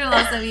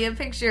sister-in-law sent me a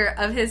picture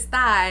of his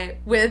thigh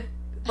with,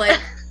 like,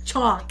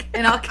 chonk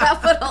in all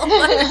capital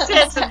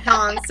letters.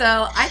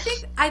 So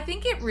I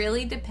think it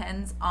really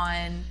depends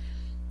on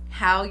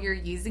how you're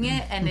using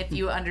it, and if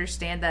you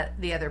understand that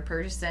the other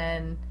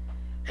person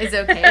is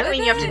okay with it.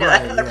 You have to know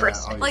that other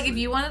person. Like, if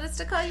you wanted us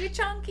to call you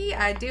chunky,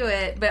 I'd do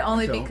it, but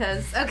only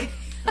because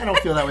I don't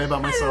feel that way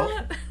about myself.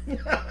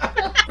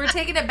 We're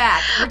taking it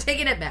back. We're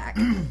taking it back.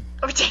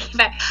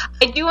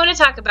 I do want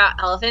to talk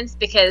about elephants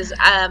because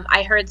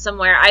I heard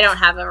somewhere, I don't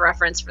have a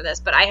reference for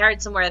this, but I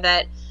heard somewhere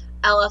that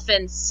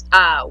elephants,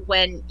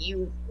 when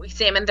you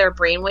examine their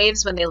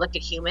brainwaves when they look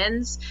at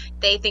humans,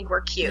 they think we're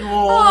cute.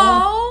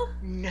 Oh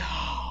no.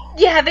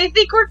 Yeah, they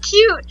think we're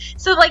cute.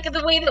 So, like,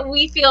 the way that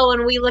we feel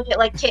when we look at,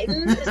 like,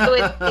 kittens is the way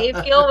that they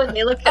feel when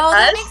they look at us. Oh,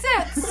 that makes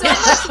sense.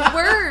 So much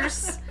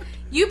worse.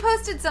 You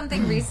posted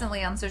something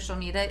recently on social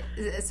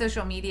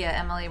media,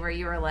 Emily, where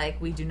you were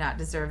like, "We do not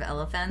deserve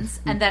elephants,"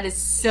 and that is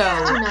so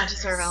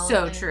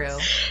true.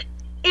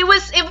 It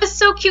was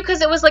so cute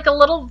because it was like a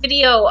little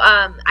video.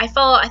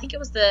 I think it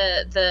was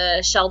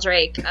the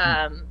Sheldrake,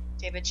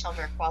 David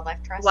Sheldrake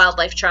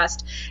Wildlife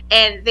Trust,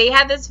 and they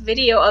had this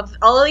video of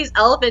all of these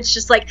elephants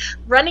just like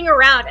running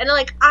around, and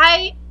like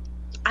I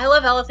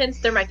love elephants.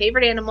 They're my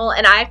favorite animal,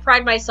 and I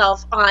pride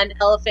myself on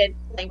elephant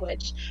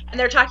language. And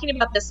they're talking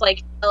about this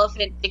like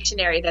elephant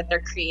dictionary that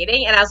they're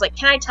creating, and I was like,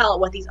 can I tell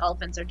what these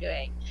elephants are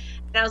doing?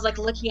 And I was like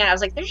looking at it, I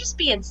was like, they're just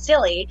being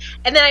silly.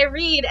 And then I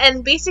read,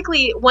 and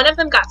basically one of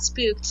them got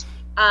spooked,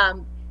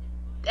 and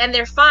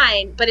they're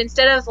fine, but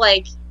instead of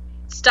like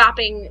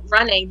stopping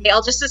running, they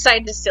all just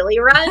decided to silly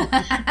run,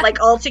 like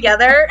all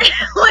together.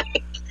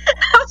 Like,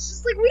 I was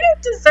just like, we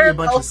don't deserve a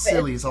bunch of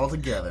sillies all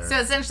together. So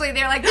essentially,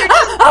 they're like,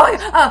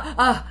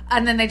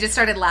 and then they just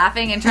started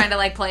laughing and trying to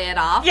like play it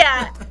off.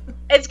 Yeah,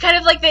 it's kind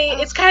of like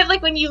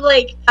when you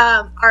like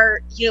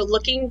are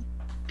looking,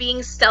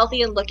 being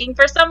stealthy and looking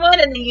for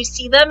someone, and then you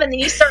see them, and then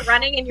you start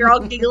running, and you're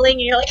all giggling,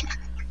 and you're like,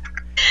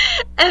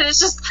 and it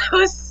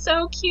was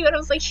so cute. I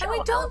was like, and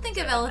we don't think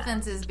of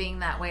elephants as being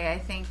that way. I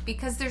think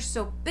because they're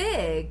so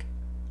big,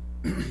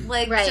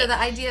 like so the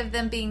idea of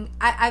them being,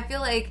 I feel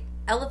like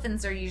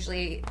elephants are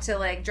usually, to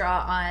like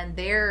draw on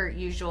their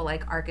usual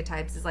like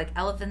archetypes, is like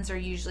elephants are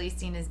usually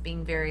seen as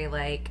being very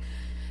like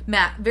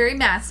very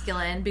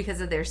masculine because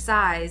of their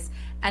size,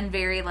 and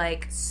very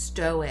like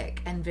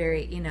stoic and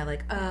very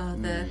like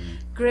the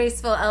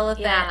graceful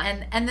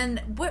elephant. And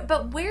then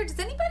but where does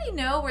anybody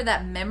know where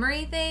that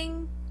memory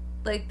thing,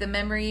 like the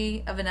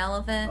memory of an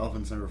elephant?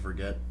 Elephants never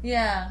forget.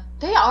 Yeah.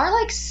 They are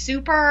like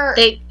super...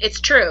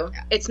 It's true.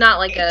 It's not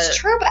like It's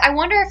true, but I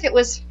wonder if it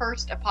was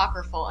first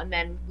apocryphal and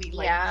then we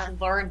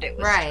learned it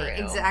was true. Right,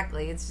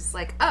 exactly. It's just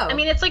like, I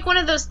mean, it's like one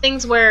of those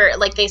things where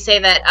like they say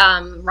that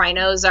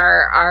rhinos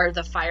are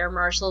the fire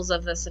marshals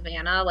of the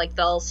savannah. Like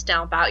they'll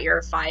stamp out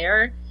your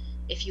fire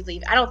if you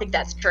leave. I don't think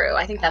that's true.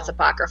 I think that's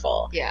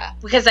apocryphal. Yeah.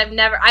 Because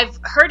I've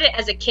heard it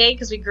as a kid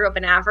because we grew up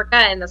in Africa,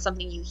 and that's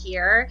something you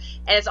hear.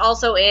 And it's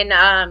also in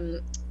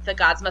The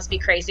Gods Must Be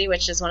Crazy,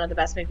 which is one of the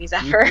best movies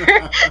ever.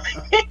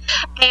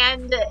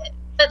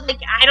 But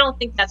like, I don't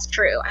think that's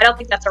true. I don't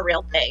think that's a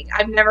real thing.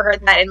 I've never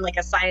heard that in like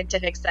a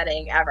scientific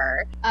setting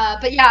ever.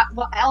 But yeah,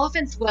 well,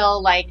 elephants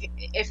will, like,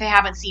 if they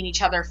haven't seen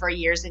each other for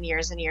years and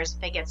years and years,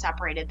 if they get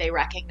separated, they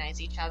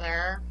recognize each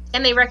other.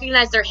 And they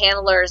recognize their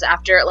handlers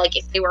after, like,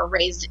 if they were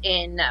raised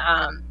in,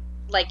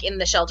 like in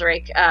the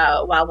Sheldrake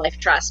Wildlife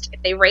Trust,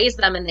 if they raise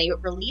them and they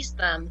release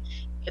them,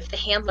 if the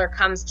handler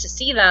comes to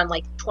see them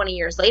like 20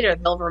 years later,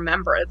 they'll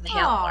remember the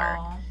handler.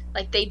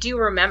 Like, they do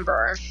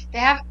remember.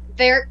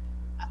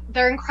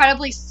 They're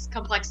incredibly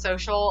complex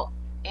social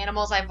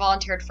animals. I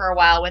volunteered for a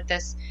while with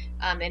this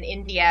in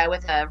India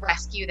with a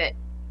rescue that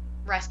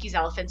rescues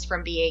elephants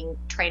from being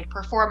trained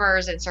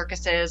performers in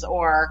circuses,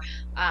 or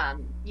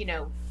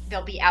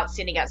they'll be out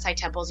standing outside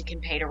temples. You can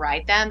pay to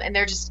ride them, and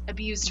they're just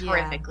abused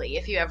horrifically.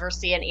 If you ever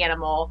see an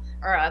animal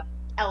or a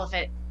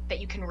elephant that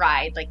you can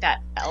ride, like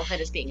that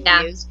elephant is being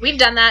Yeah, used. we've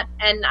done that,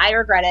 and I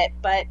regret it,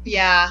 but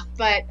Yeah,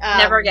 but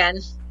never again.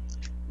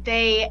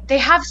 They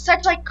have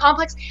such like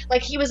complex,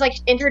 like he was like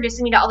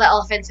introducing me to all the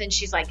elephants, and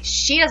she's like,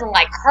 she doesn't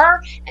like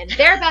her, and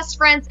they're best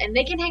friends, and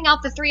they can hang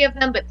out, the three of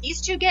them, but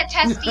these two get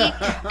testy,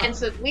 and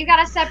so we've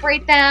got to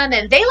separate them,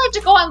 and they like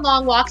to go on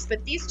long walks,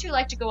 but these two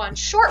like to go on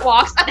short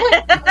walks. I'm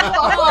like,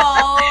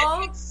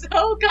 oh, it's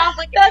so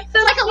complicated. That's so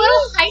It's like a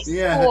little high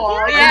Yeah. school.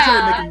 I'm Yeah.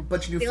 trying to make a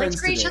bunch of new They like friends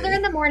to greet each today. other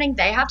in the morning.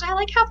 They have to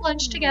like have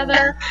lunch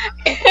together.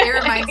 It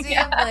reminds me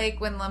of like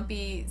when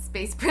Lumpy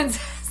Space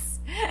Princess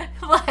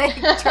like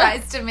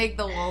tries to make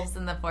the wolves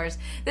in the forest.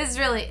 This is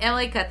really,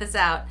 Emily, cut this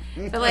out.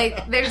 But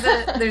like there's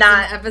Not-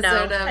 an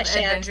episode no, of I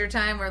shan't. Adventure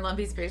Time where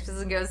Lumpy Space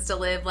Princess goes to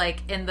live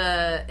like in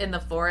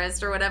the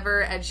forest or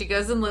whatever, and she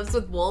goes and lives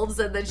with wolves,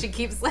 and then she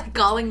keeps like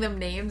calling them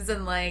names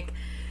and like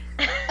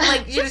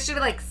you should be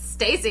like,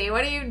 Stacy,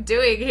 what are you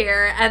doing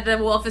here? And the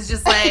wolf is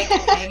just like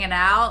hanging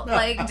out,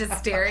 like just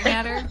staring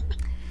at her.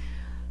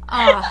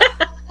 Oh,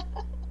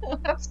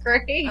 That's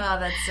great.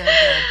 that's so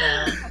good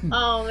though.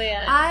 Oh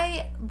man.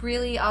 I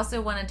really also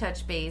want to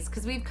touch base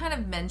because we've kind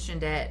of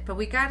mentioned it, but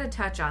we got to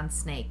touch on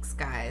snakes,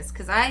 guys,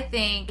 because I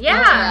think Yeah.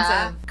 in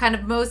terms of kind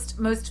of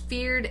most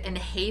feared and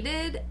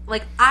hated,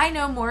 like I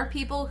know more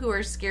people who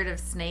are scared of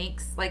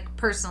snakes. Like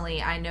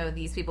personally, I know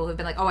these people who've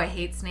been like, oh, I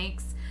hate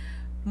snakes,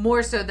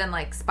 more so than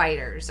like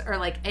spiders or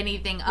like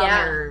anything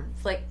other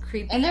like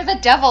creepy. And they're the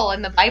devil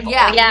in the Bible.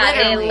 Yeah, Like, yeah,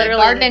 literally. they the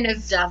literally garden the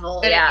is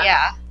devil. yeah.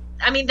 Yeah.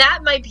 I mean, that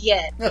might be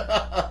it.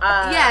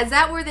 Yeah, is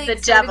that where they the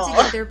started devil. to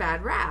get their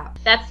bad rap?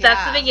 That's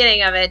Yeah. the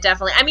beginning of it,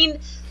 definitely. I mean,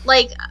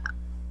 like,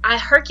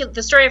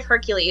 the story of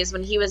Hercules,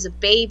 when he was a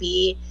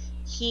baby,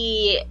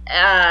 he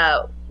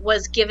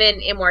was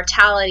given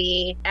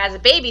immortality as a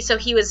baby, so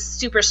he was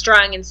super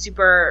strong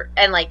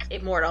and like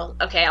immortal.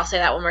 Okay, I'll say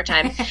that one more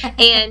time.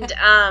 And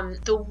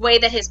the way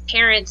that his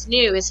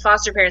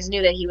foster parents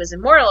knew that he was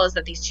immortal is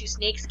that these two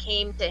snakes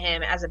came to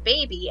him as a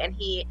baby, and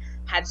he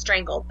had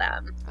strangled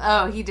them.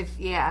 Oh, he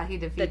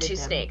defeated The two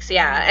them. snakes,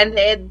 yeah.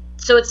 And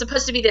so it's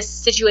supposed to be this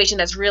situation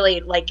that's really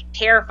like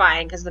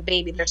terrifying because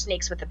they're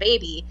snakes with the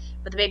baby,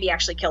 but the baby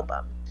actually killed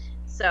them.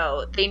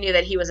 So they knew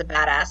that he was a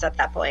badass at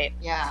that point.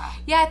 Yeah.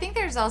 Yeah, I think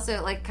there's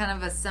also like kind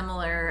of a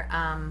similar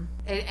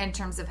in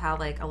terms of how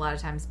like a lot of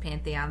times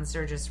pantheons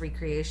are just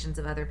recreations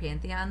of other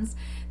pantheons.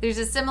 There's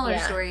a similar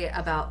Yeah. story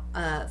about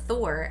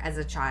Thor as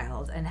a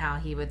child and how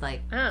he would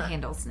like Oh.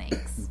 handle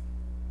snakes.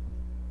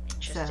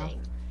 Interesting.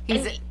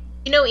 He's And,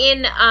 you know,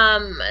 in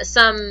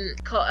some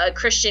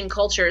Christian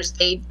cultures,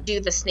 they do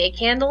the snake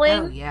handling,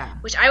 oh yeah.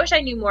 which I wish I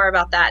knew more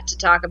about that to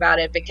talk about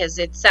it because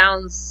it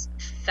sounds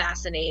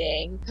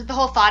fascinating. The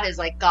whole thought is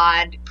like,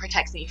 God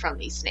protects me from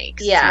these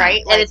snakes. Yeah,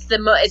 Right? and it's the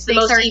most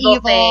snakes are evil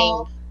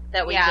evil. thing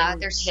that we Yeah, can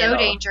they're so handle.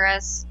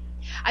 dangerous.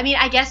 I mean,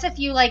 I guess if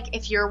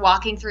you're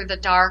walking through the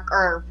dark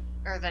or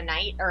the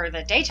night or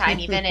the daytime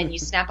even, and you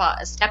step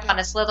on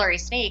a slithery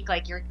snake,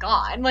 like you're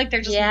gone. Like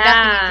there's just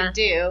nothing you can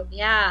do,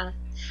 Yeah.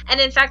 And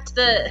in fact,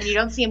 and you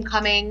don't see them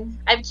coming.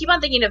 I keep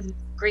on thinking of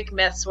Greek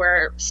myths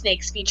where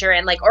snakes feature,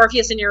 and like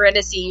Orpheus and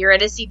Eurydice.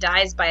 Eurydice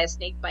dies by a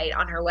snake bite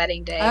on her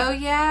wedding day. Oh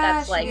yeah.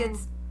 That's she like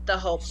gets, the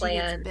whole she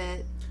plan. gets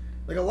bit.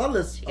 Like a lot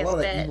of She a gets lot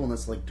of that bit.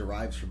 evilness like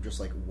derives from just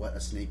like what a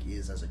snake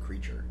is as a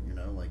creature, you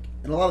know, like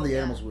and a lot of the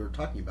animals we were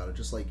talking about are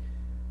just like,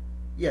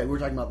 yeah, we were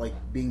talking about like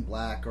being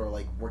black or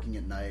like working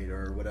at night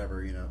or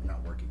whatever, you know,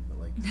 not working, but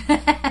like being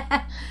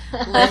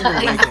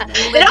awake at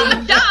night.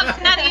 No,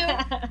 stop! Not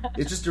you.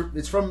 It's just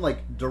it's from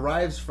like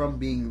derives from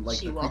being like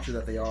the She-Wolf. creature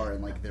that they are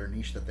and like their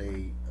niche that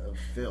they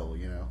fill,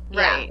 you know.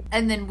 Right.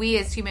 And then we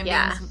as human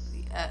Yeah. beings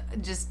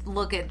just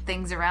look at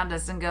things around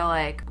us and go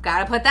like,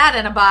 gotta put that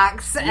in a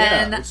box.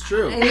 Yeah, And it's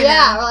true. you know,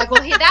 Yeah, we're like,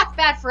 well, hey, that's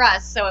bad for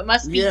us, so it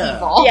must be Yeah.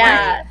 evil.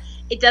 Yeah,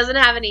 it doesn't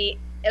have any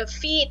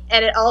feet,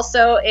 and it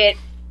also it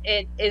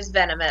is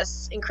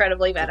venomous,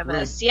 incredibly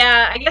venomous.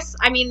 Yeah, I guess.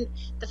 I mean,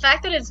 the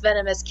fact that it's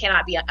venomous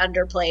cannot be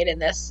underplayed in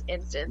this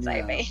instance. I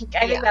Yeah. think. I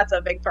think Yeah. that's a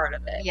big part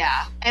of it.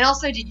 Yeah. And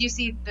also, did you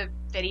see the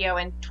video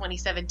in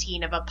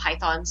 2017 of a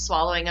python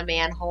swallowing a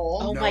man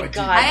whole? Oh No, my I didn't.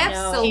 god! I no.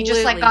 absolutely He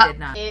just did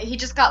not. he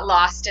just got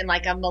lost in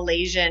like a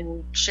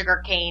Malaysian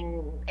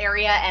sugarcane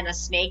area, and a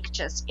snake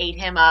just ate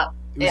him up.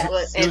 It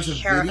was It's a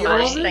video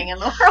terrifying of it? thing in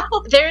the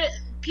world. There,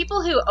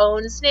 people who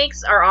own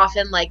snakes are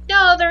often like,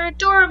 no, they're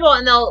adorable,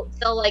 and they'll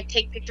like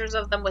take pictures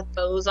of them with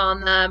bows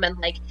on them and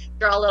like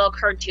draw little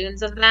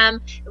cartoons of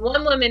them. And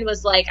one woman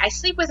was like, I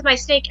sleep with my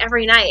snake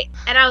every night,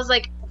 and I was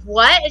like,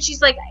 what? And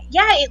she's like,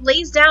 yeah, it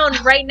lays down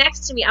right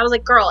next to me. I was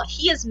like, girl,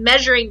 he is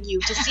measuring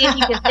you to see if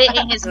you can fit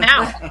in his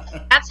mouth.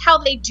 That's how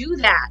they do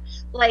that.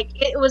 Like,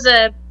 it was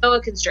a boa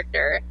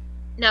constrictor.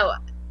 No,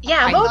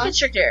 yeah, python? boa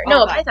constrictor. Oh,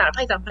 No, a God.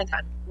 python.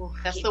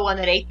 That's the one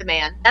that ate the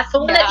man. That's the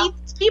one Yeah. that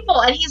eats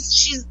people, and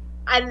she's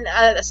And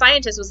a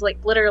scientist was like,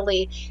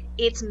 literally,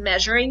 it's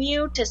measuring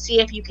you to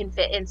see if you can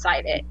fit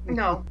inside it.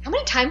 No. How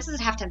many times does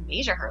it have to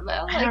measure her,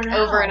 though? I don't Like,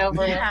 know. over and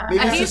over and Yeah. over. Maybe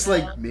I it's think just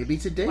like, maybe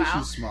today Wow.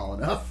 she's small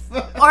enough.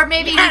 Or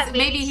maybe Yeah, he's maybe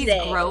maybe he's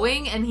today.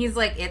 growing and he's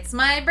like, it's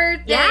my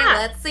birthday. Yeah.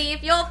 Let's see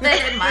if you'll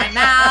fit in my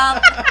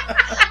mouth.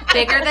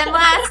 Bigger than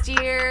last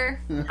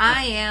year.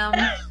 I am.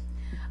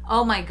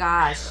 Oh my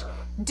gosh.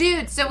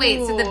 Dude, so wait,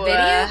 so the Ooh. video,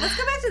 let's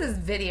go back to this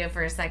video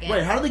for a second.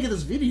 Wait, how did they get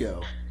this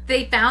video?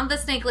 They found the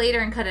snake later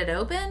and cut it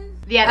open?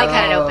 Yeah, they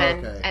cut it Oh,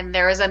 open, okay. and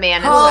there was a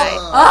man Oh, inside.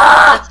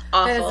 ah!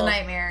 Awful. That is a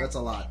nightmare. That's a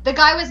lot. The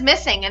guy was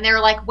missing, and they were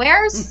like,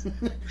 "Where's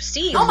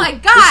Steve. Oh my The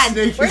god!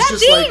 snake where's is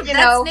just Steve? like, You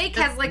That know, snake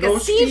has like no a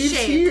C Steve's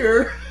shape.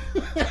 here.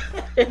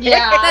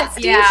 Yeah, That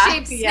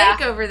Steve-shaped yeah.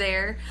 snake over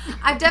there.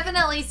 I've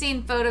definitely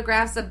seen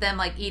photographs of them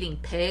like eating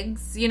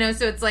pigs. You know,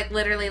 so it's like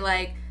literally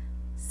like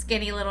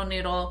skinny little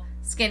noodle,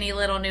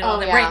 Oh,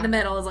 and then yeah. right in the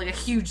middle is like a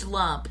huge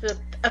lump.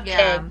 A pig.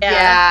 Yeah.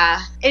 Yeah.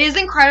 It is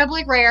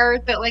incredibly rare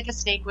that like a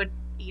snake would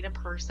eat a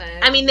person.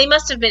 I mean, they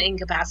must have been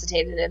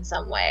incapacitated in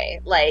some way.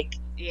 Like,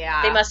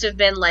 yeah, they must have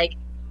been, like,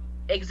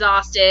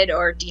 exhausted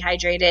or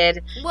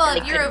dehydrated. Well,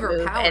 They if you're couldn't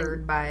move,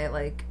 overpowered by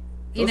like,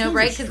 you Those know, things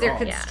right? are Because they're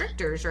strong. Yeah.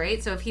 constrictors,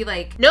 right? So if he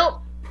like, Nope,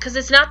 because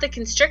it's not the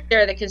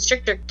constrictor. The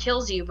constrictor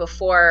kills you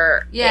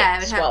before Yeah,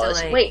 it it would have to,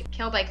 swallows. like- Wait,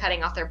 kill by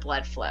cutting off their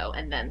blood flow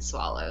and then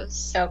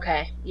swallows.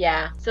 okay,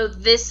 yeah. So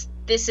this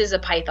is a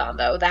python,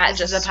 though. That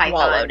This is just a python.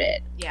 swallowed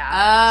it.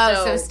 Yeah,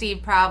 oh, so So-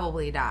 Steve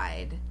probably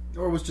died.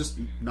 Or was just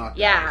knocked out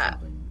or Yeah.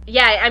 something.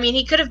 Yeah, I mean,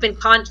 he could have been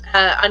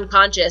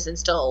unconscious and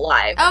still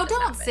alive. Oh, when this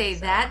don't happened, say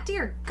so. that,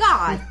 dear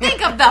God!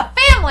 Think of the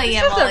family,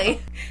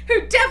 Emily,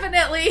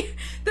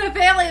 the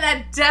family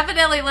that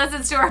definitely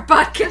listens to our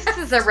podcast. this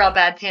is a real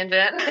bad tangent.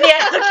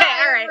 Yeah, okay,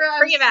 all right, I'm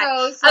bring it back.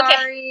 So Okay.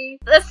 sorry.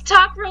 Let's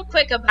talk real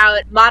quick about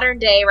modern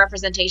day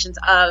representations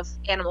of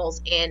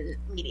animals in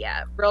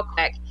media, real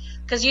quick.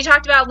 Because you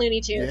talked about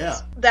Looney Tunes. Yeah.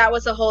 That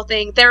was the whole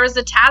thing. There was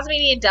a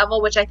Tasmanian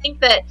devil, which I think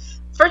that,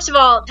 first of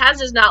all, Taz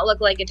does not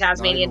look like a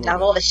Tasmanian even a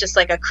devil. little. It's just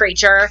like a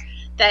creature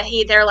that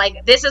they're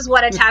like, this is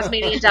what a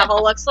Tasmanian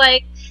devil looks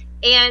like.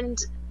 And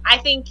I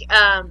think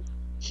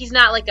he's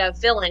not like a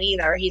villain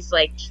either. He's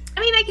like, I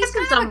mean, I guess in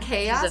kind of some a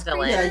chaos he's a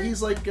villain. Yeah,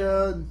 he's like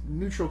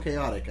neutral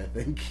chaotic, I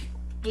think.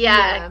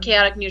 Yeah, Yeah.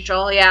 chaotic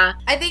neutral, yeah.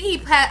 I think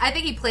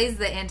he plays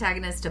the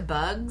antagonist to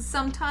Bugs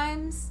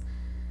sometimes.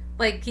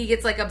 Like he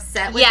gets like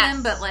upset with Yes.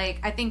 him, but like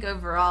I think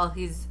overall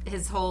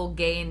his whole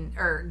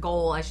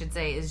goal, I should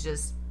say, is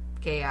just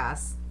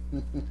chaos.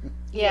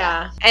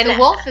 Yeah. And The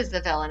wolf is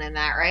the villain in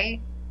that, right?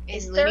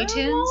 Is In there Looney a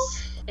Tunes?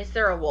 wolf? Is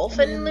there a wolf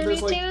I in mean, Looney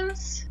there's, like-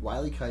 Tunes?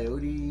 Wile E.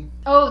 Coyote.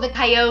 Oh, the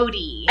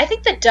coyote. I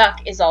think the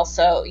duck is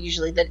also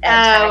usually the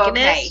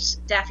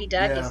antagonist. Daffy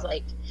Duck Yeah. is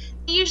like,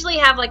 they usually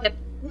have like the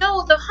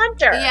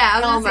hunter. Yeah, I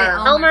was gonna say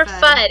Elmer. Elmer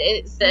Fudd.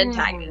 Fudd is the Mhm.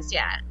 antagonist.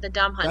 Yeah, the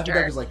dumb Daffy Duck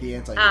hunter. is like the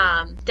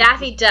anti-hero.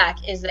 Daffy Duck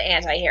is the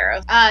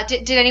anti-hero.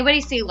 Did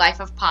anybody see Life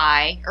of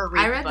Pi or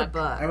read I read the book?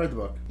 book. I read the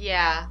book.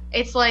 Yeah,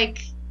 it's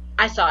like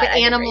I saw it. the I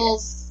didn't read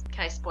animals.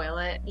 Can I spoil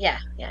it? it. Yeah.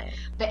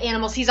 The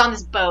animals. He's on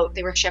this boat.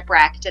 They were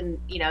shipwrecked, and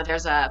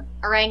there's a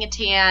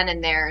orangutan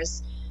and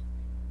there's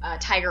a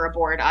tiger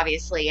aboard,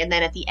 obviously. And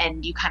then at the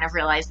end, you kind of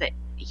realize that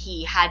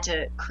he had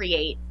to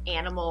create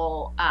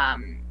animal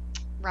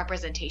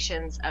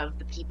representations of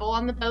the people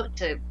on the boat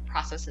to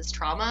process his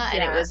trauma,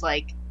 and it Yeah. was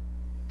like.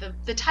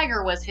 The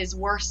tiger was his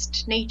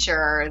worst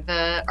nature.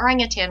 The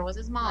orangutan was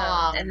his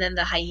mom. And then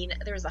the hyena.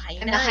 There was a hyena.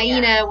 And the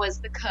hyena was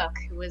the cook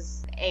who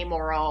was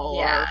amoral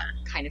Yeah. or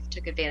kind of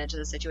took advantage of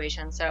the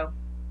situation. So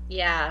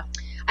Yeah.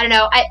 I don't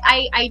know.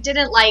 I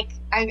didn't like.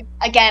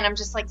 I'm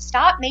just like,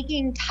 stop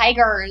making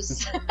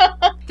tigers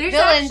There's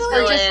villains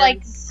actually for just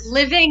like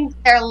living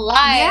their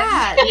lives.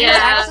 yeah, Yeah. there's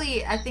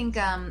actually I think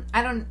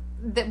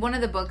one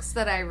of the books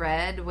that I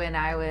read when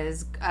I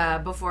was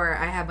before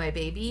I had my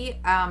baby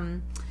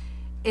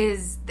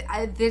is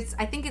this.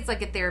 I think it's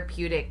like a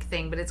therapeutic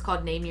thing, but it's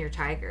called Name Your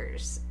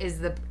Tigers. Is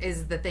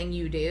the thing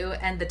you do,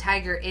 and the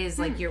tiger is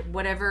like your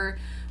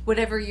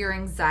whatever your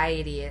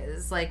anxiety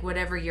is, like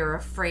whatever you're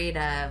afraid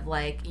of,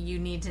 like you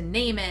need to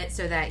name it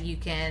so that you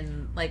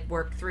can like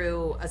work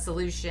through a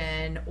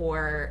solution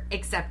or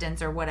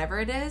acceptance or whatever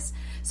it is.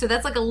 So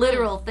that's like a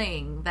literal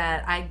thing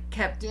that I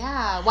kept.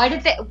 Yeah. Why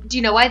did they? Do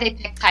you know why they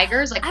picked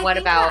tigers? Like, I what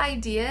think about? the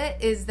idea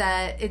is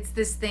that it's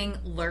this thing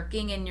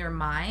lurking in your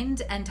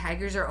mind, and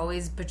tigers are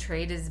always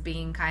portrayed as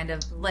being kind of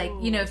like,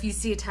 if you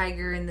see a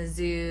tiger in the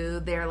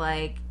zoo, they're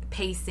like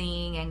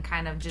pacing and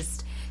kind of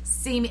just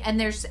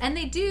and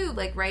they do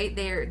like, right,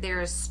 they're a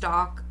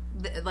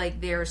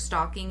they're a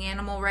stalking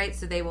animal, right?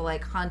 So they will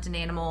like hunt an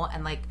animal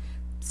and like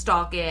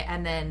stalk it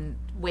and then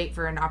wait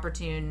for an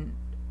opportune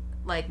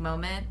like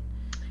moment.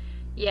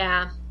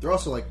 Yeah. They're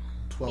also like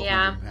 1,200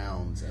 Yeah.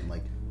 pounds and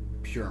like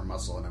pure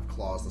muscle and have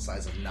claws the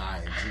size of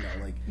knives.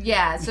 Like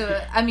Yeah,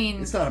 so I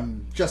mean, it's not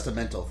just a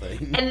mental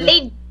thing. And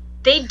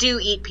they do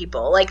eat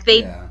people. Like they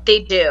Yeah.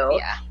 do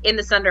Yeah. in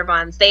the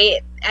Sunderbans.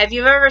 Have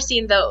you ever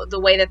seen the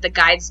way that the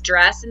guides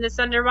dress in the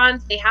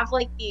Sunderbans? They have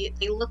like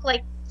they look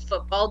like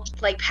football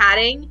like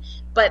padding,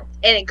 and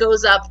it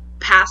goes up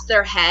past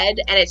their head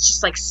and it's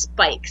just like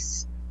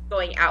spikes.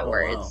 going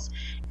outwards.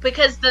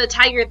 Because the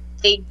tiger,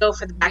 they go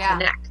for the back of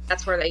the neck.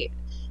 That's where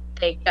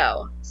they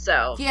go.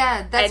 So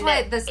yeah, that's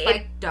why the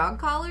spiked dog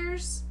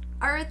collars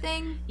are a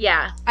thing.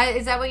 Yeah,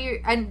 is that what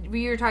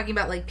you're talking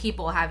about? Like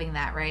people having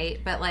that, right?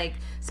 But like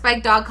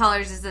spiked dog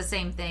collars is the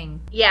same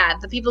thing. Yeah,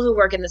 the people who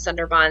work in the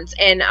Sundarbans,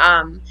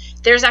 and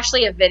there's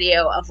actually a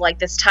video of like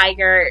this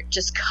tiger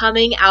just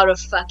coming out of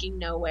fucking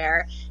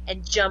nowhere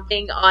and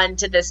jumping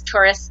onto this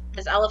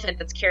elephant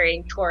that's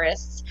carrying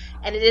tourists.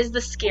 And it is the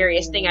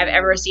scariest thing I've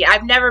ever seen.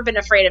 I've never been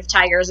afraid of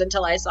tigers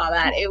until I saw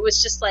that. It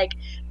was just like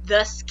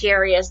the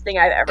scariest thing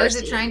I've ever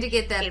seen. Was it trying to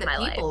get the people,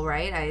 life.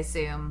 Right? I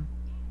assume.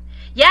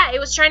 Yeah, it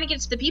was trying to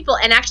get to the people,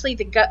 and actually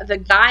the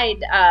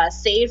guide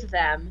saved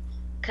them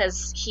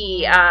because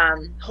he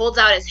holds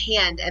out his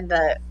hand, and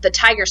the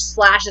tiger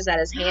slashes at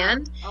his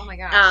hand. Oh my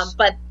gosh!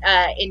 But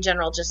in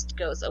general, just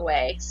goes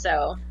away.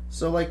 So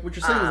like what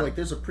you're saying is like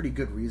there's a pretty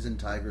good reason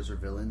tigers are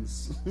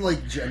villains,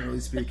 like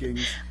generally speaking.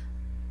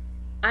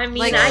 I mean,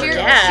 like I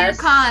guess Shere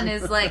Khan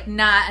is like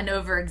not an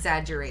over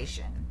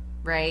exaggeration,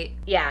 right?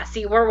 Yeah.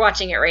 See, we're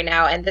watching it right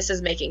now, and this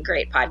is making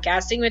great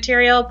podcasting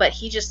material. But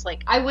he just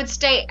like I would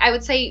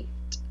say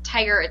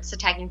tiger it's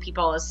attacking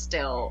people is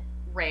still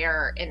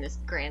rare in this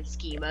grand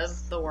scheme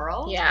of the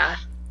world. Yeah,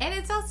 and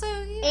it's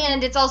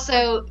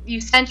also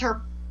you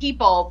center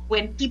people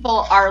when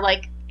people are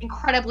like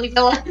incredibly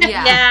villainous.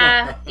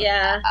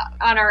 Yeah.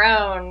 On our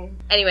own.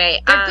 Anyway,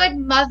 they're good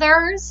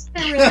mothers.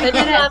 They're really good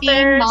at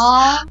being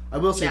mom. I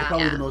will say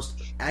probably the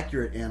most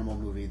accurate animal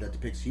movie that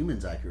depicts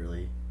humans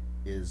accurately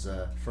is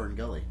Fern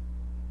Gully.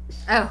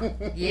 Oh,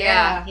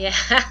 yeah.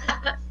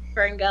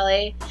 Fern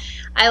Gully.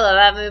 I love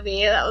that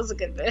movie. That was a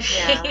good movie.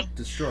 Yeah.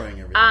 Destroying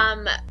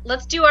everything.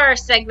 Let's do our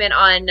segment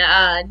on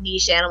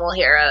niche animal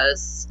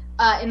heroes.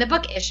 In the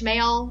book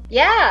Ishmael,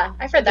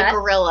 I've read that. The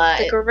gorilla.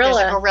 There's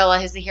a gorilla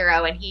who's the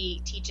hero, and he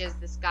teaches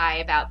this guy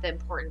about the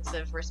importance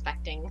of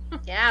respecting.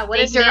 Yeah, what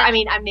nature. is I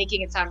mean, I'm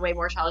making it sound way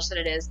more childish than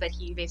it is, but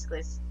he basically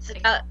is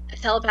about a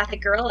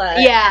telepathic gorilla.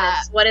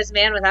 Yeah. What is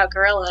man without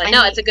gorilla? And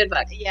it's a good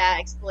book. Yeah,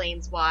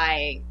 explains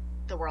why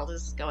the world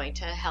is going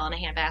to hell in a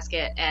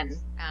handbasket, and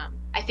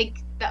I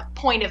think the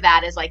point of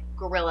that is like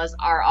gorillas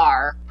are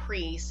our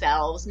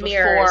pre-selves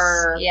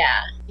before,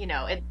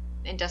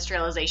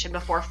 industrialization,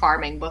 before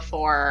farming,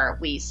 before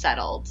we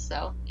settled.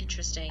 So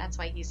interesting. That's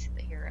why he's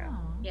the hero.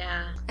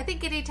 Yeah. I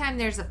think anytime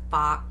there's a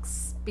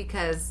fox,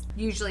 because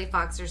usually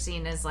fox are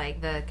seen as like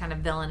the kind of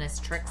villainous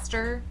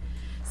trickster.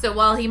 So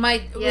while he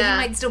might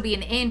still be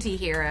an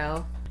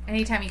anti-hero,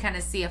 anytime you kind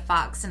of see a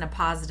fox in a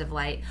positive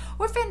light,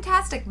 or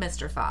Fantastic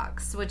Mr.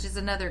 Fox, which is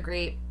another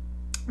great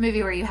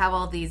movie where you have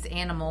all these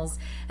animals,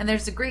 and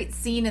there's a great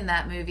scene in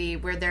that movie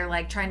where they're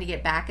like trying to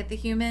get back at the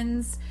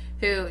humans.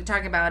 Who,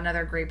 talking about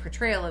another great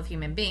portrayal of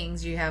human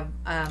beings, you have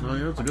that's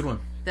a good one.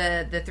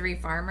 The three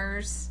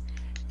farmers,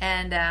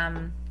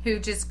 and who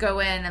just go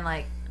in and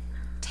like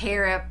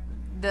tear up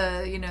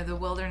the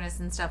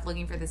wilderness and stuff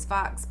looking for this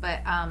fox.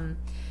 But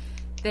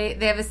they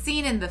have a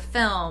scene in the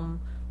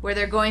film where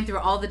they're going through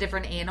all the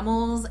different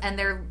animals, and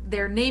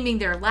they're naming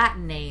their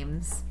Latin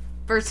names.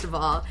 First of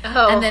all,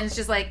 and then it's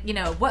just like,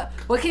 what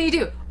can you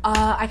do?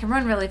 I can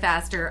run really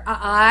fast, or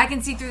I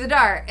can see through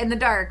in the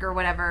dark, or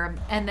whatever.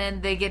 And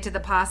then they get to the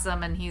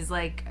possum, and he's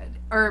like,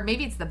 or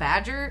maybe it's the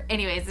badger.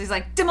 Anyways, he's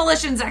like,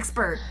 demolitions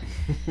expert.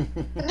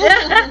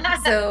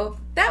 So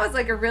that was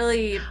like a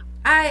really,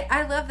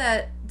 I love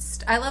that.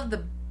 I love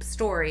the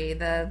story.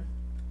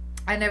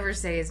 I never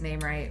say his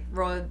name right.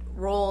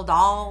 Roald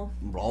Dahl.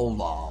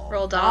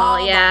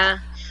 Yeah.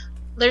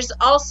 There's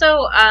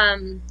also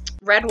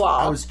Redwall.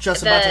 I was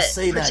just about to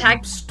say that.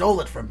 You stole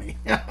it from me.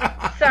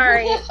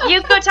 Sorry.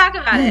 You go talk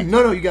about it.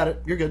 No, you got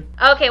it. You're good.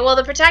 Okay, well,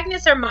 the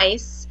protagonists are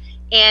mice,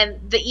 and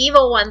the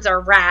evil ones are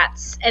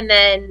rats, and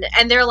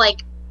they're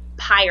like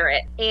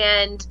pirate.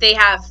 And they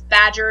have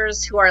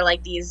badgers who are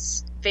like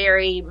these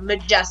very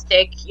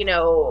majestic,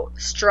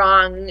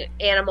 strong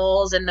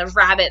animals, and the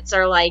rabbits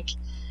are like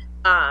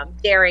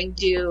daring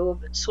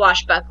do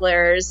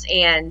swashbucklers,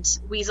 and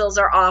weasels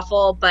are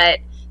awful, but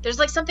there's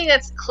like something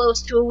that's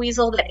close to a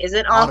weasel that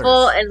isn't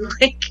awful, and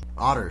like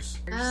otters.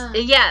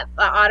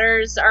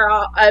 Otters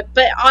are,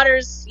 but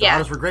otters. Yeah,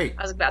 otters were great.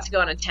 I was about to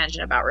go on a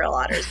tangent about real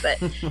otters, but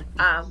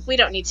we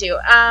don't need to.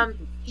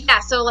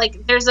 So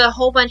like, there's a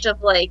whole bunch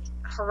of like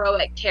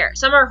heroic care.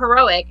 Some are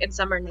heroic and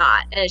some are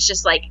not, and it's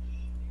just like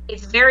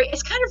it's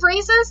kind of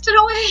racist in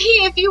a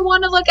way if you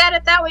want to look at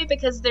it that way,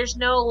 because there's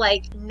no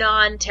like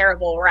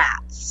non-terrible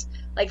rats.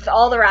 Like,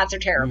 all the rats are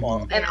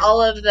terrible, and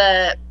all of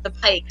the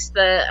pikes,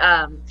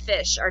 the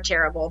fish are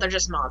terrible. They're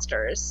just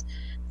monsters.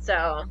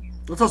 So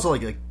it's also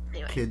like a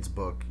kid's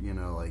book,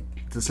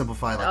 like to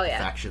simplify the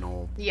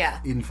factional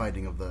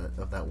infighting of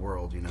that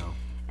world,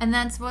 And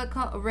that's what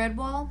called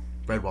Redwall.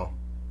 Redwall.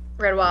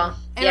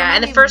 Yeah,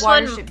 and the first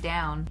one, Watership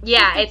Down.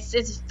 Yeah,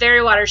 it's very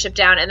Watership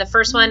Down, and the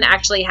first one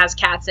actually has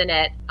cats in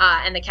it,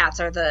 and the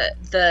cats are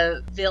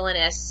the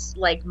villainous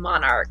like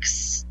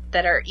monarchs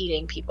that are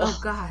eating people. Oh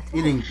God.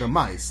 Eating the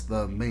mice,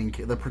 the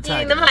protagonist.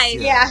 Eating the mice.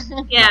 Yeah.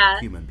 Yeah.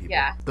 Not human people.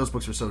 Yeah. Those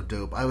books are so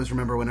dope. I always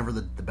remember whenever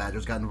the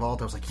badgers got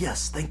involved, I was like,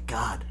 yes, thank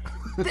God.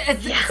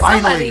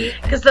 Finally.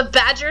 Because the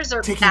badgers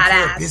are Taking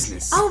care of badass.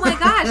 business. Oh my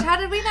gosh, how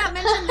did we not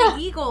mention the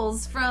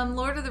eagles from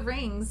Lord of the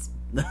Rings?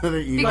 The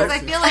eagles. Because I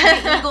feel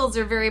like the eagles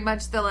are very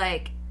much the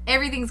like,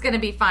 everything's going to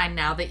be fine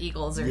now the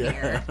eagles are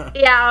here.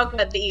 Yeah, oh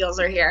good, the eagles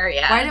are here,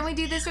 yeah. Why didn't we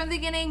do this from the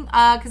beginning?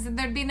 Because then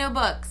there'd be no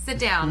book. Sit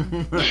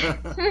down.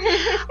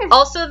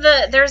 Also,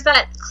 there's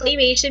that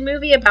claymation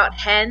movie about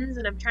hens,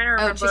 and I'm trying to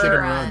remember. Chicken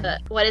Run.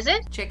 What is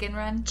it? Chicken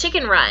Run.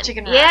 Chicken Run.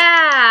 Chicken Run.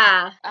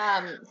 Yeah.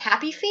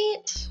 Happy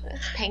Feet,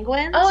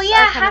 penguins. Oh,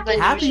 yeah, are kind of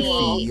Happy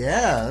unusual. Feet.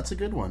 Yeah, that's a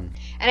good one.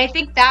 And I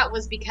think that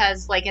was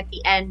because, like, at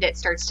the end, it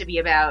starts to be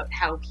about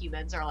how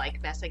humans are,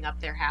 like, messing up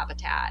their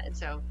habitat. And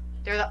so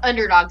they're the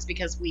underdogs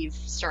because we've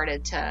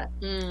started to...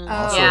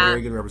 Also yeah. a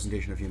very good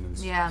representation of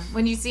humans. Yeah,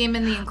 when you see him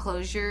in the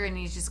enclosure and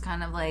he's just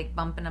kind of like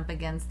bumping up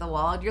against the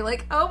wall, you're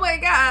like, oh my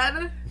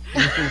God.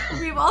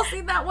 We've all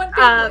seen that one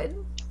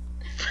penguin.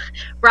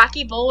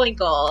 Rocky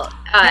Bullwinkle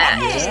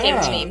just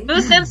came to me. Yeah.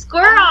 Moose and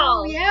Squirrel.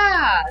 Oh,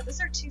 yeah. Those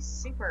are two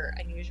super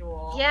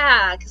unusual.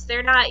 Yeah, because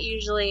they're not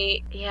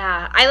usually.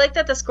 Yeah, I like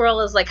that the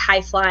squirrel is like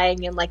high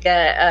flying and like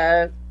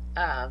a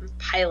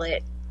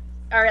pilot,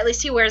 or at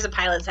least he wears a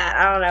pilot's hat.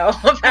 I don't know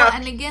about. Well,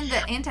 and again,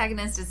 the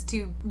antagonist is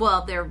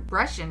they're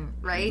Russian,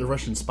 right? The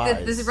Russian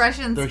spies. The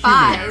Russian They're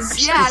spies.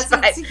 humans. Yeah, so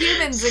Spies. it's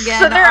humans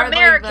again. So they're are, like,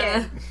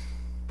 American.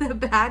 the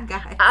bad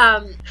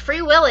guy.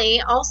 Free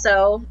Willy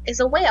also is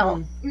a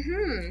whale.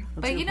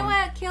 Mm-hmm. But you know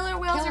what? Killer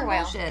whales Killer are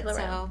whale. bullshit. Killer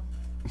So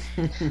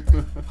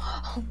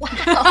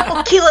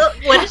Wow.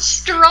 What is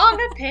Strong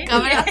opinion.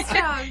 coming out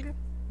strong.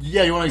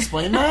 Yeah, you want to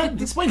explain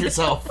that? Explain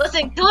yourself.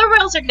 Listen, killer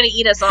whales are going to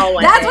eat us all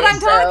one That's day. what I'm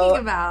so-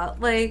 talking about.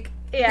 Like,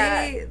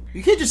 Yeah.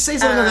 You can't just say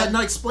something like that and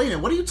not explain it.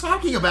 What are you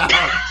talking about?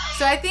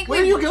 So I think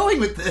Where are you going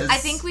with this? I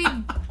think we've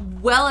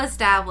well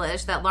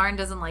established that Lauren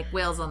doesn't like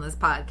whales on this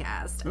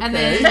podcast. And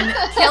Okay. then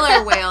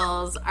killer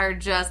whales are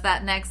just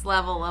that next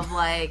level of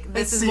like,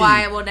 this is see.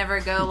 why I will never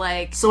go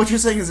like, So what you're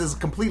saying is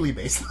completely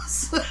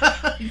baseless.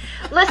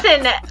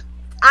 Listen,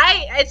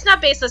 it's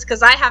not baseless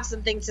because I have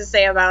something to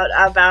say about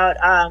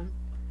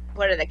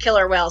what are the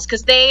killer whales,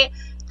 because they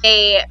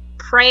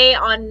prey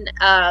on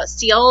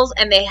seals,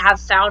 and they have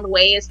found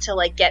ways to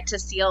like get to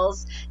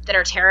seals that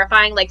are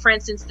terrifying. Like, for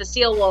instance, the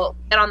seal will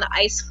get on the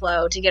ice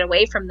floe to get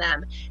away from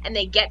them, and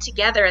they get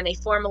together and they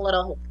form a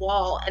little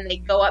wall, and they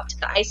go up to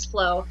the ice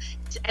floe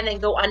and then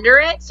go under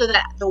it so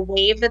that the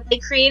wave that they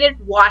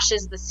created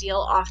washes the seal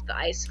off the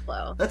ice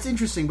floe. That's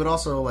interesting, but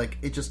also like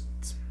it just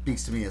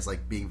speaks to me as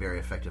like being very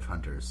effective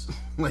hunters.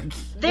 Like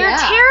They're Yeah.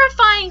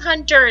 terrifying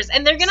hunters,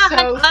 and they're gonna So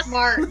hunt us.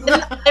 smart.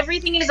 When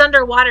everything is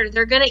underwater,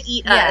 they're gonna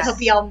eat Yes. It'll us.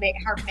 be all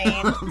our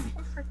main.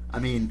 I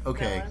mean,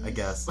 okay, Villains. I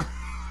guess.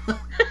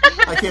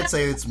 I can't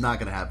say it's not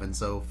going to happen,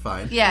 so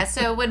fine. yeah,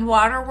 so when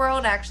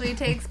Waterworld actually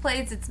takes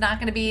place, it's not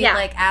going to be Yeah.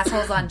 like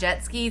assholes on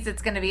jet skis.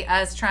 It's going to be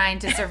us trying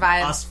to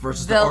survive Us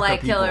versus the the orca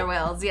like killer people.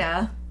 whales.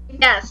 Yeah.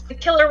 Yes, the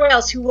killer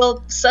whales who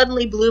will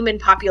suddenly bloom in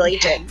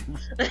population.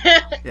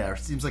 Yeah, it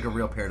seems like a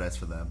real paradise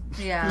for them.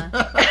 Yeah.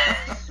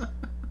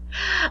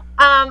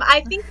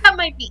 I think that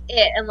might be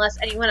it, unless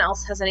anyone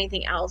else has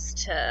anything else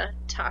to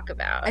talk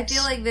about. I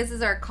feel like this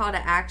is our call to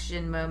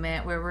action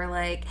moment where we're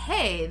like,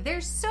 hey,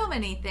 there's so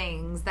many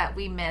things that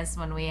we miss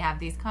when we have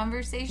these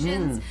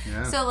conversations.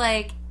 Yeah. So,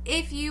 like,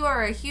 if you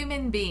are a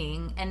human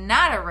being and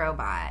not a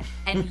robot,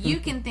 and you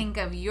can think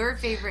of your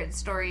favorite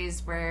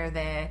stories where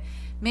the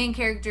main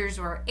characters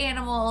were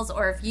animals,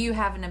 or if you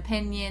have an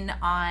opinion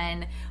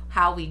on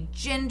how we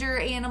gender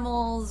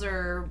animals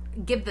or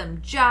give them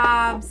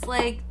jobs,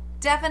 like,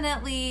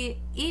 definitely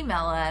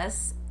email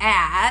us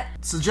at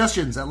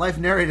Suggestions at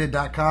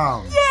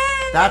lifenarrated.com. Yay!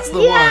 That's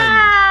the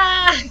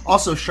yeah! one.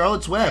 Also,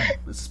 Charlotte's Web.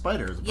 It's a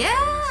spider. Is a protagonist.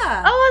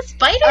 Yeah. Oh, a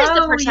spider's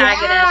the Oh,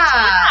 protagonist.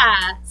 yeah.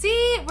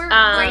 See, we're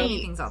Um, learning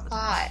things all the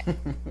time.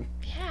 Thought.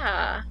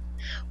 Yeah.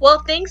 Well,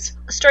 thanks,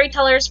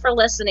 storytellers, for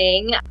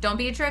listening, Don't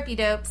be a trippy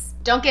dopes.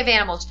 Don't give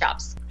animals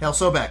jobs. Hail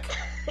Sobek.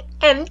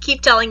 and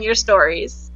keep telling your stories.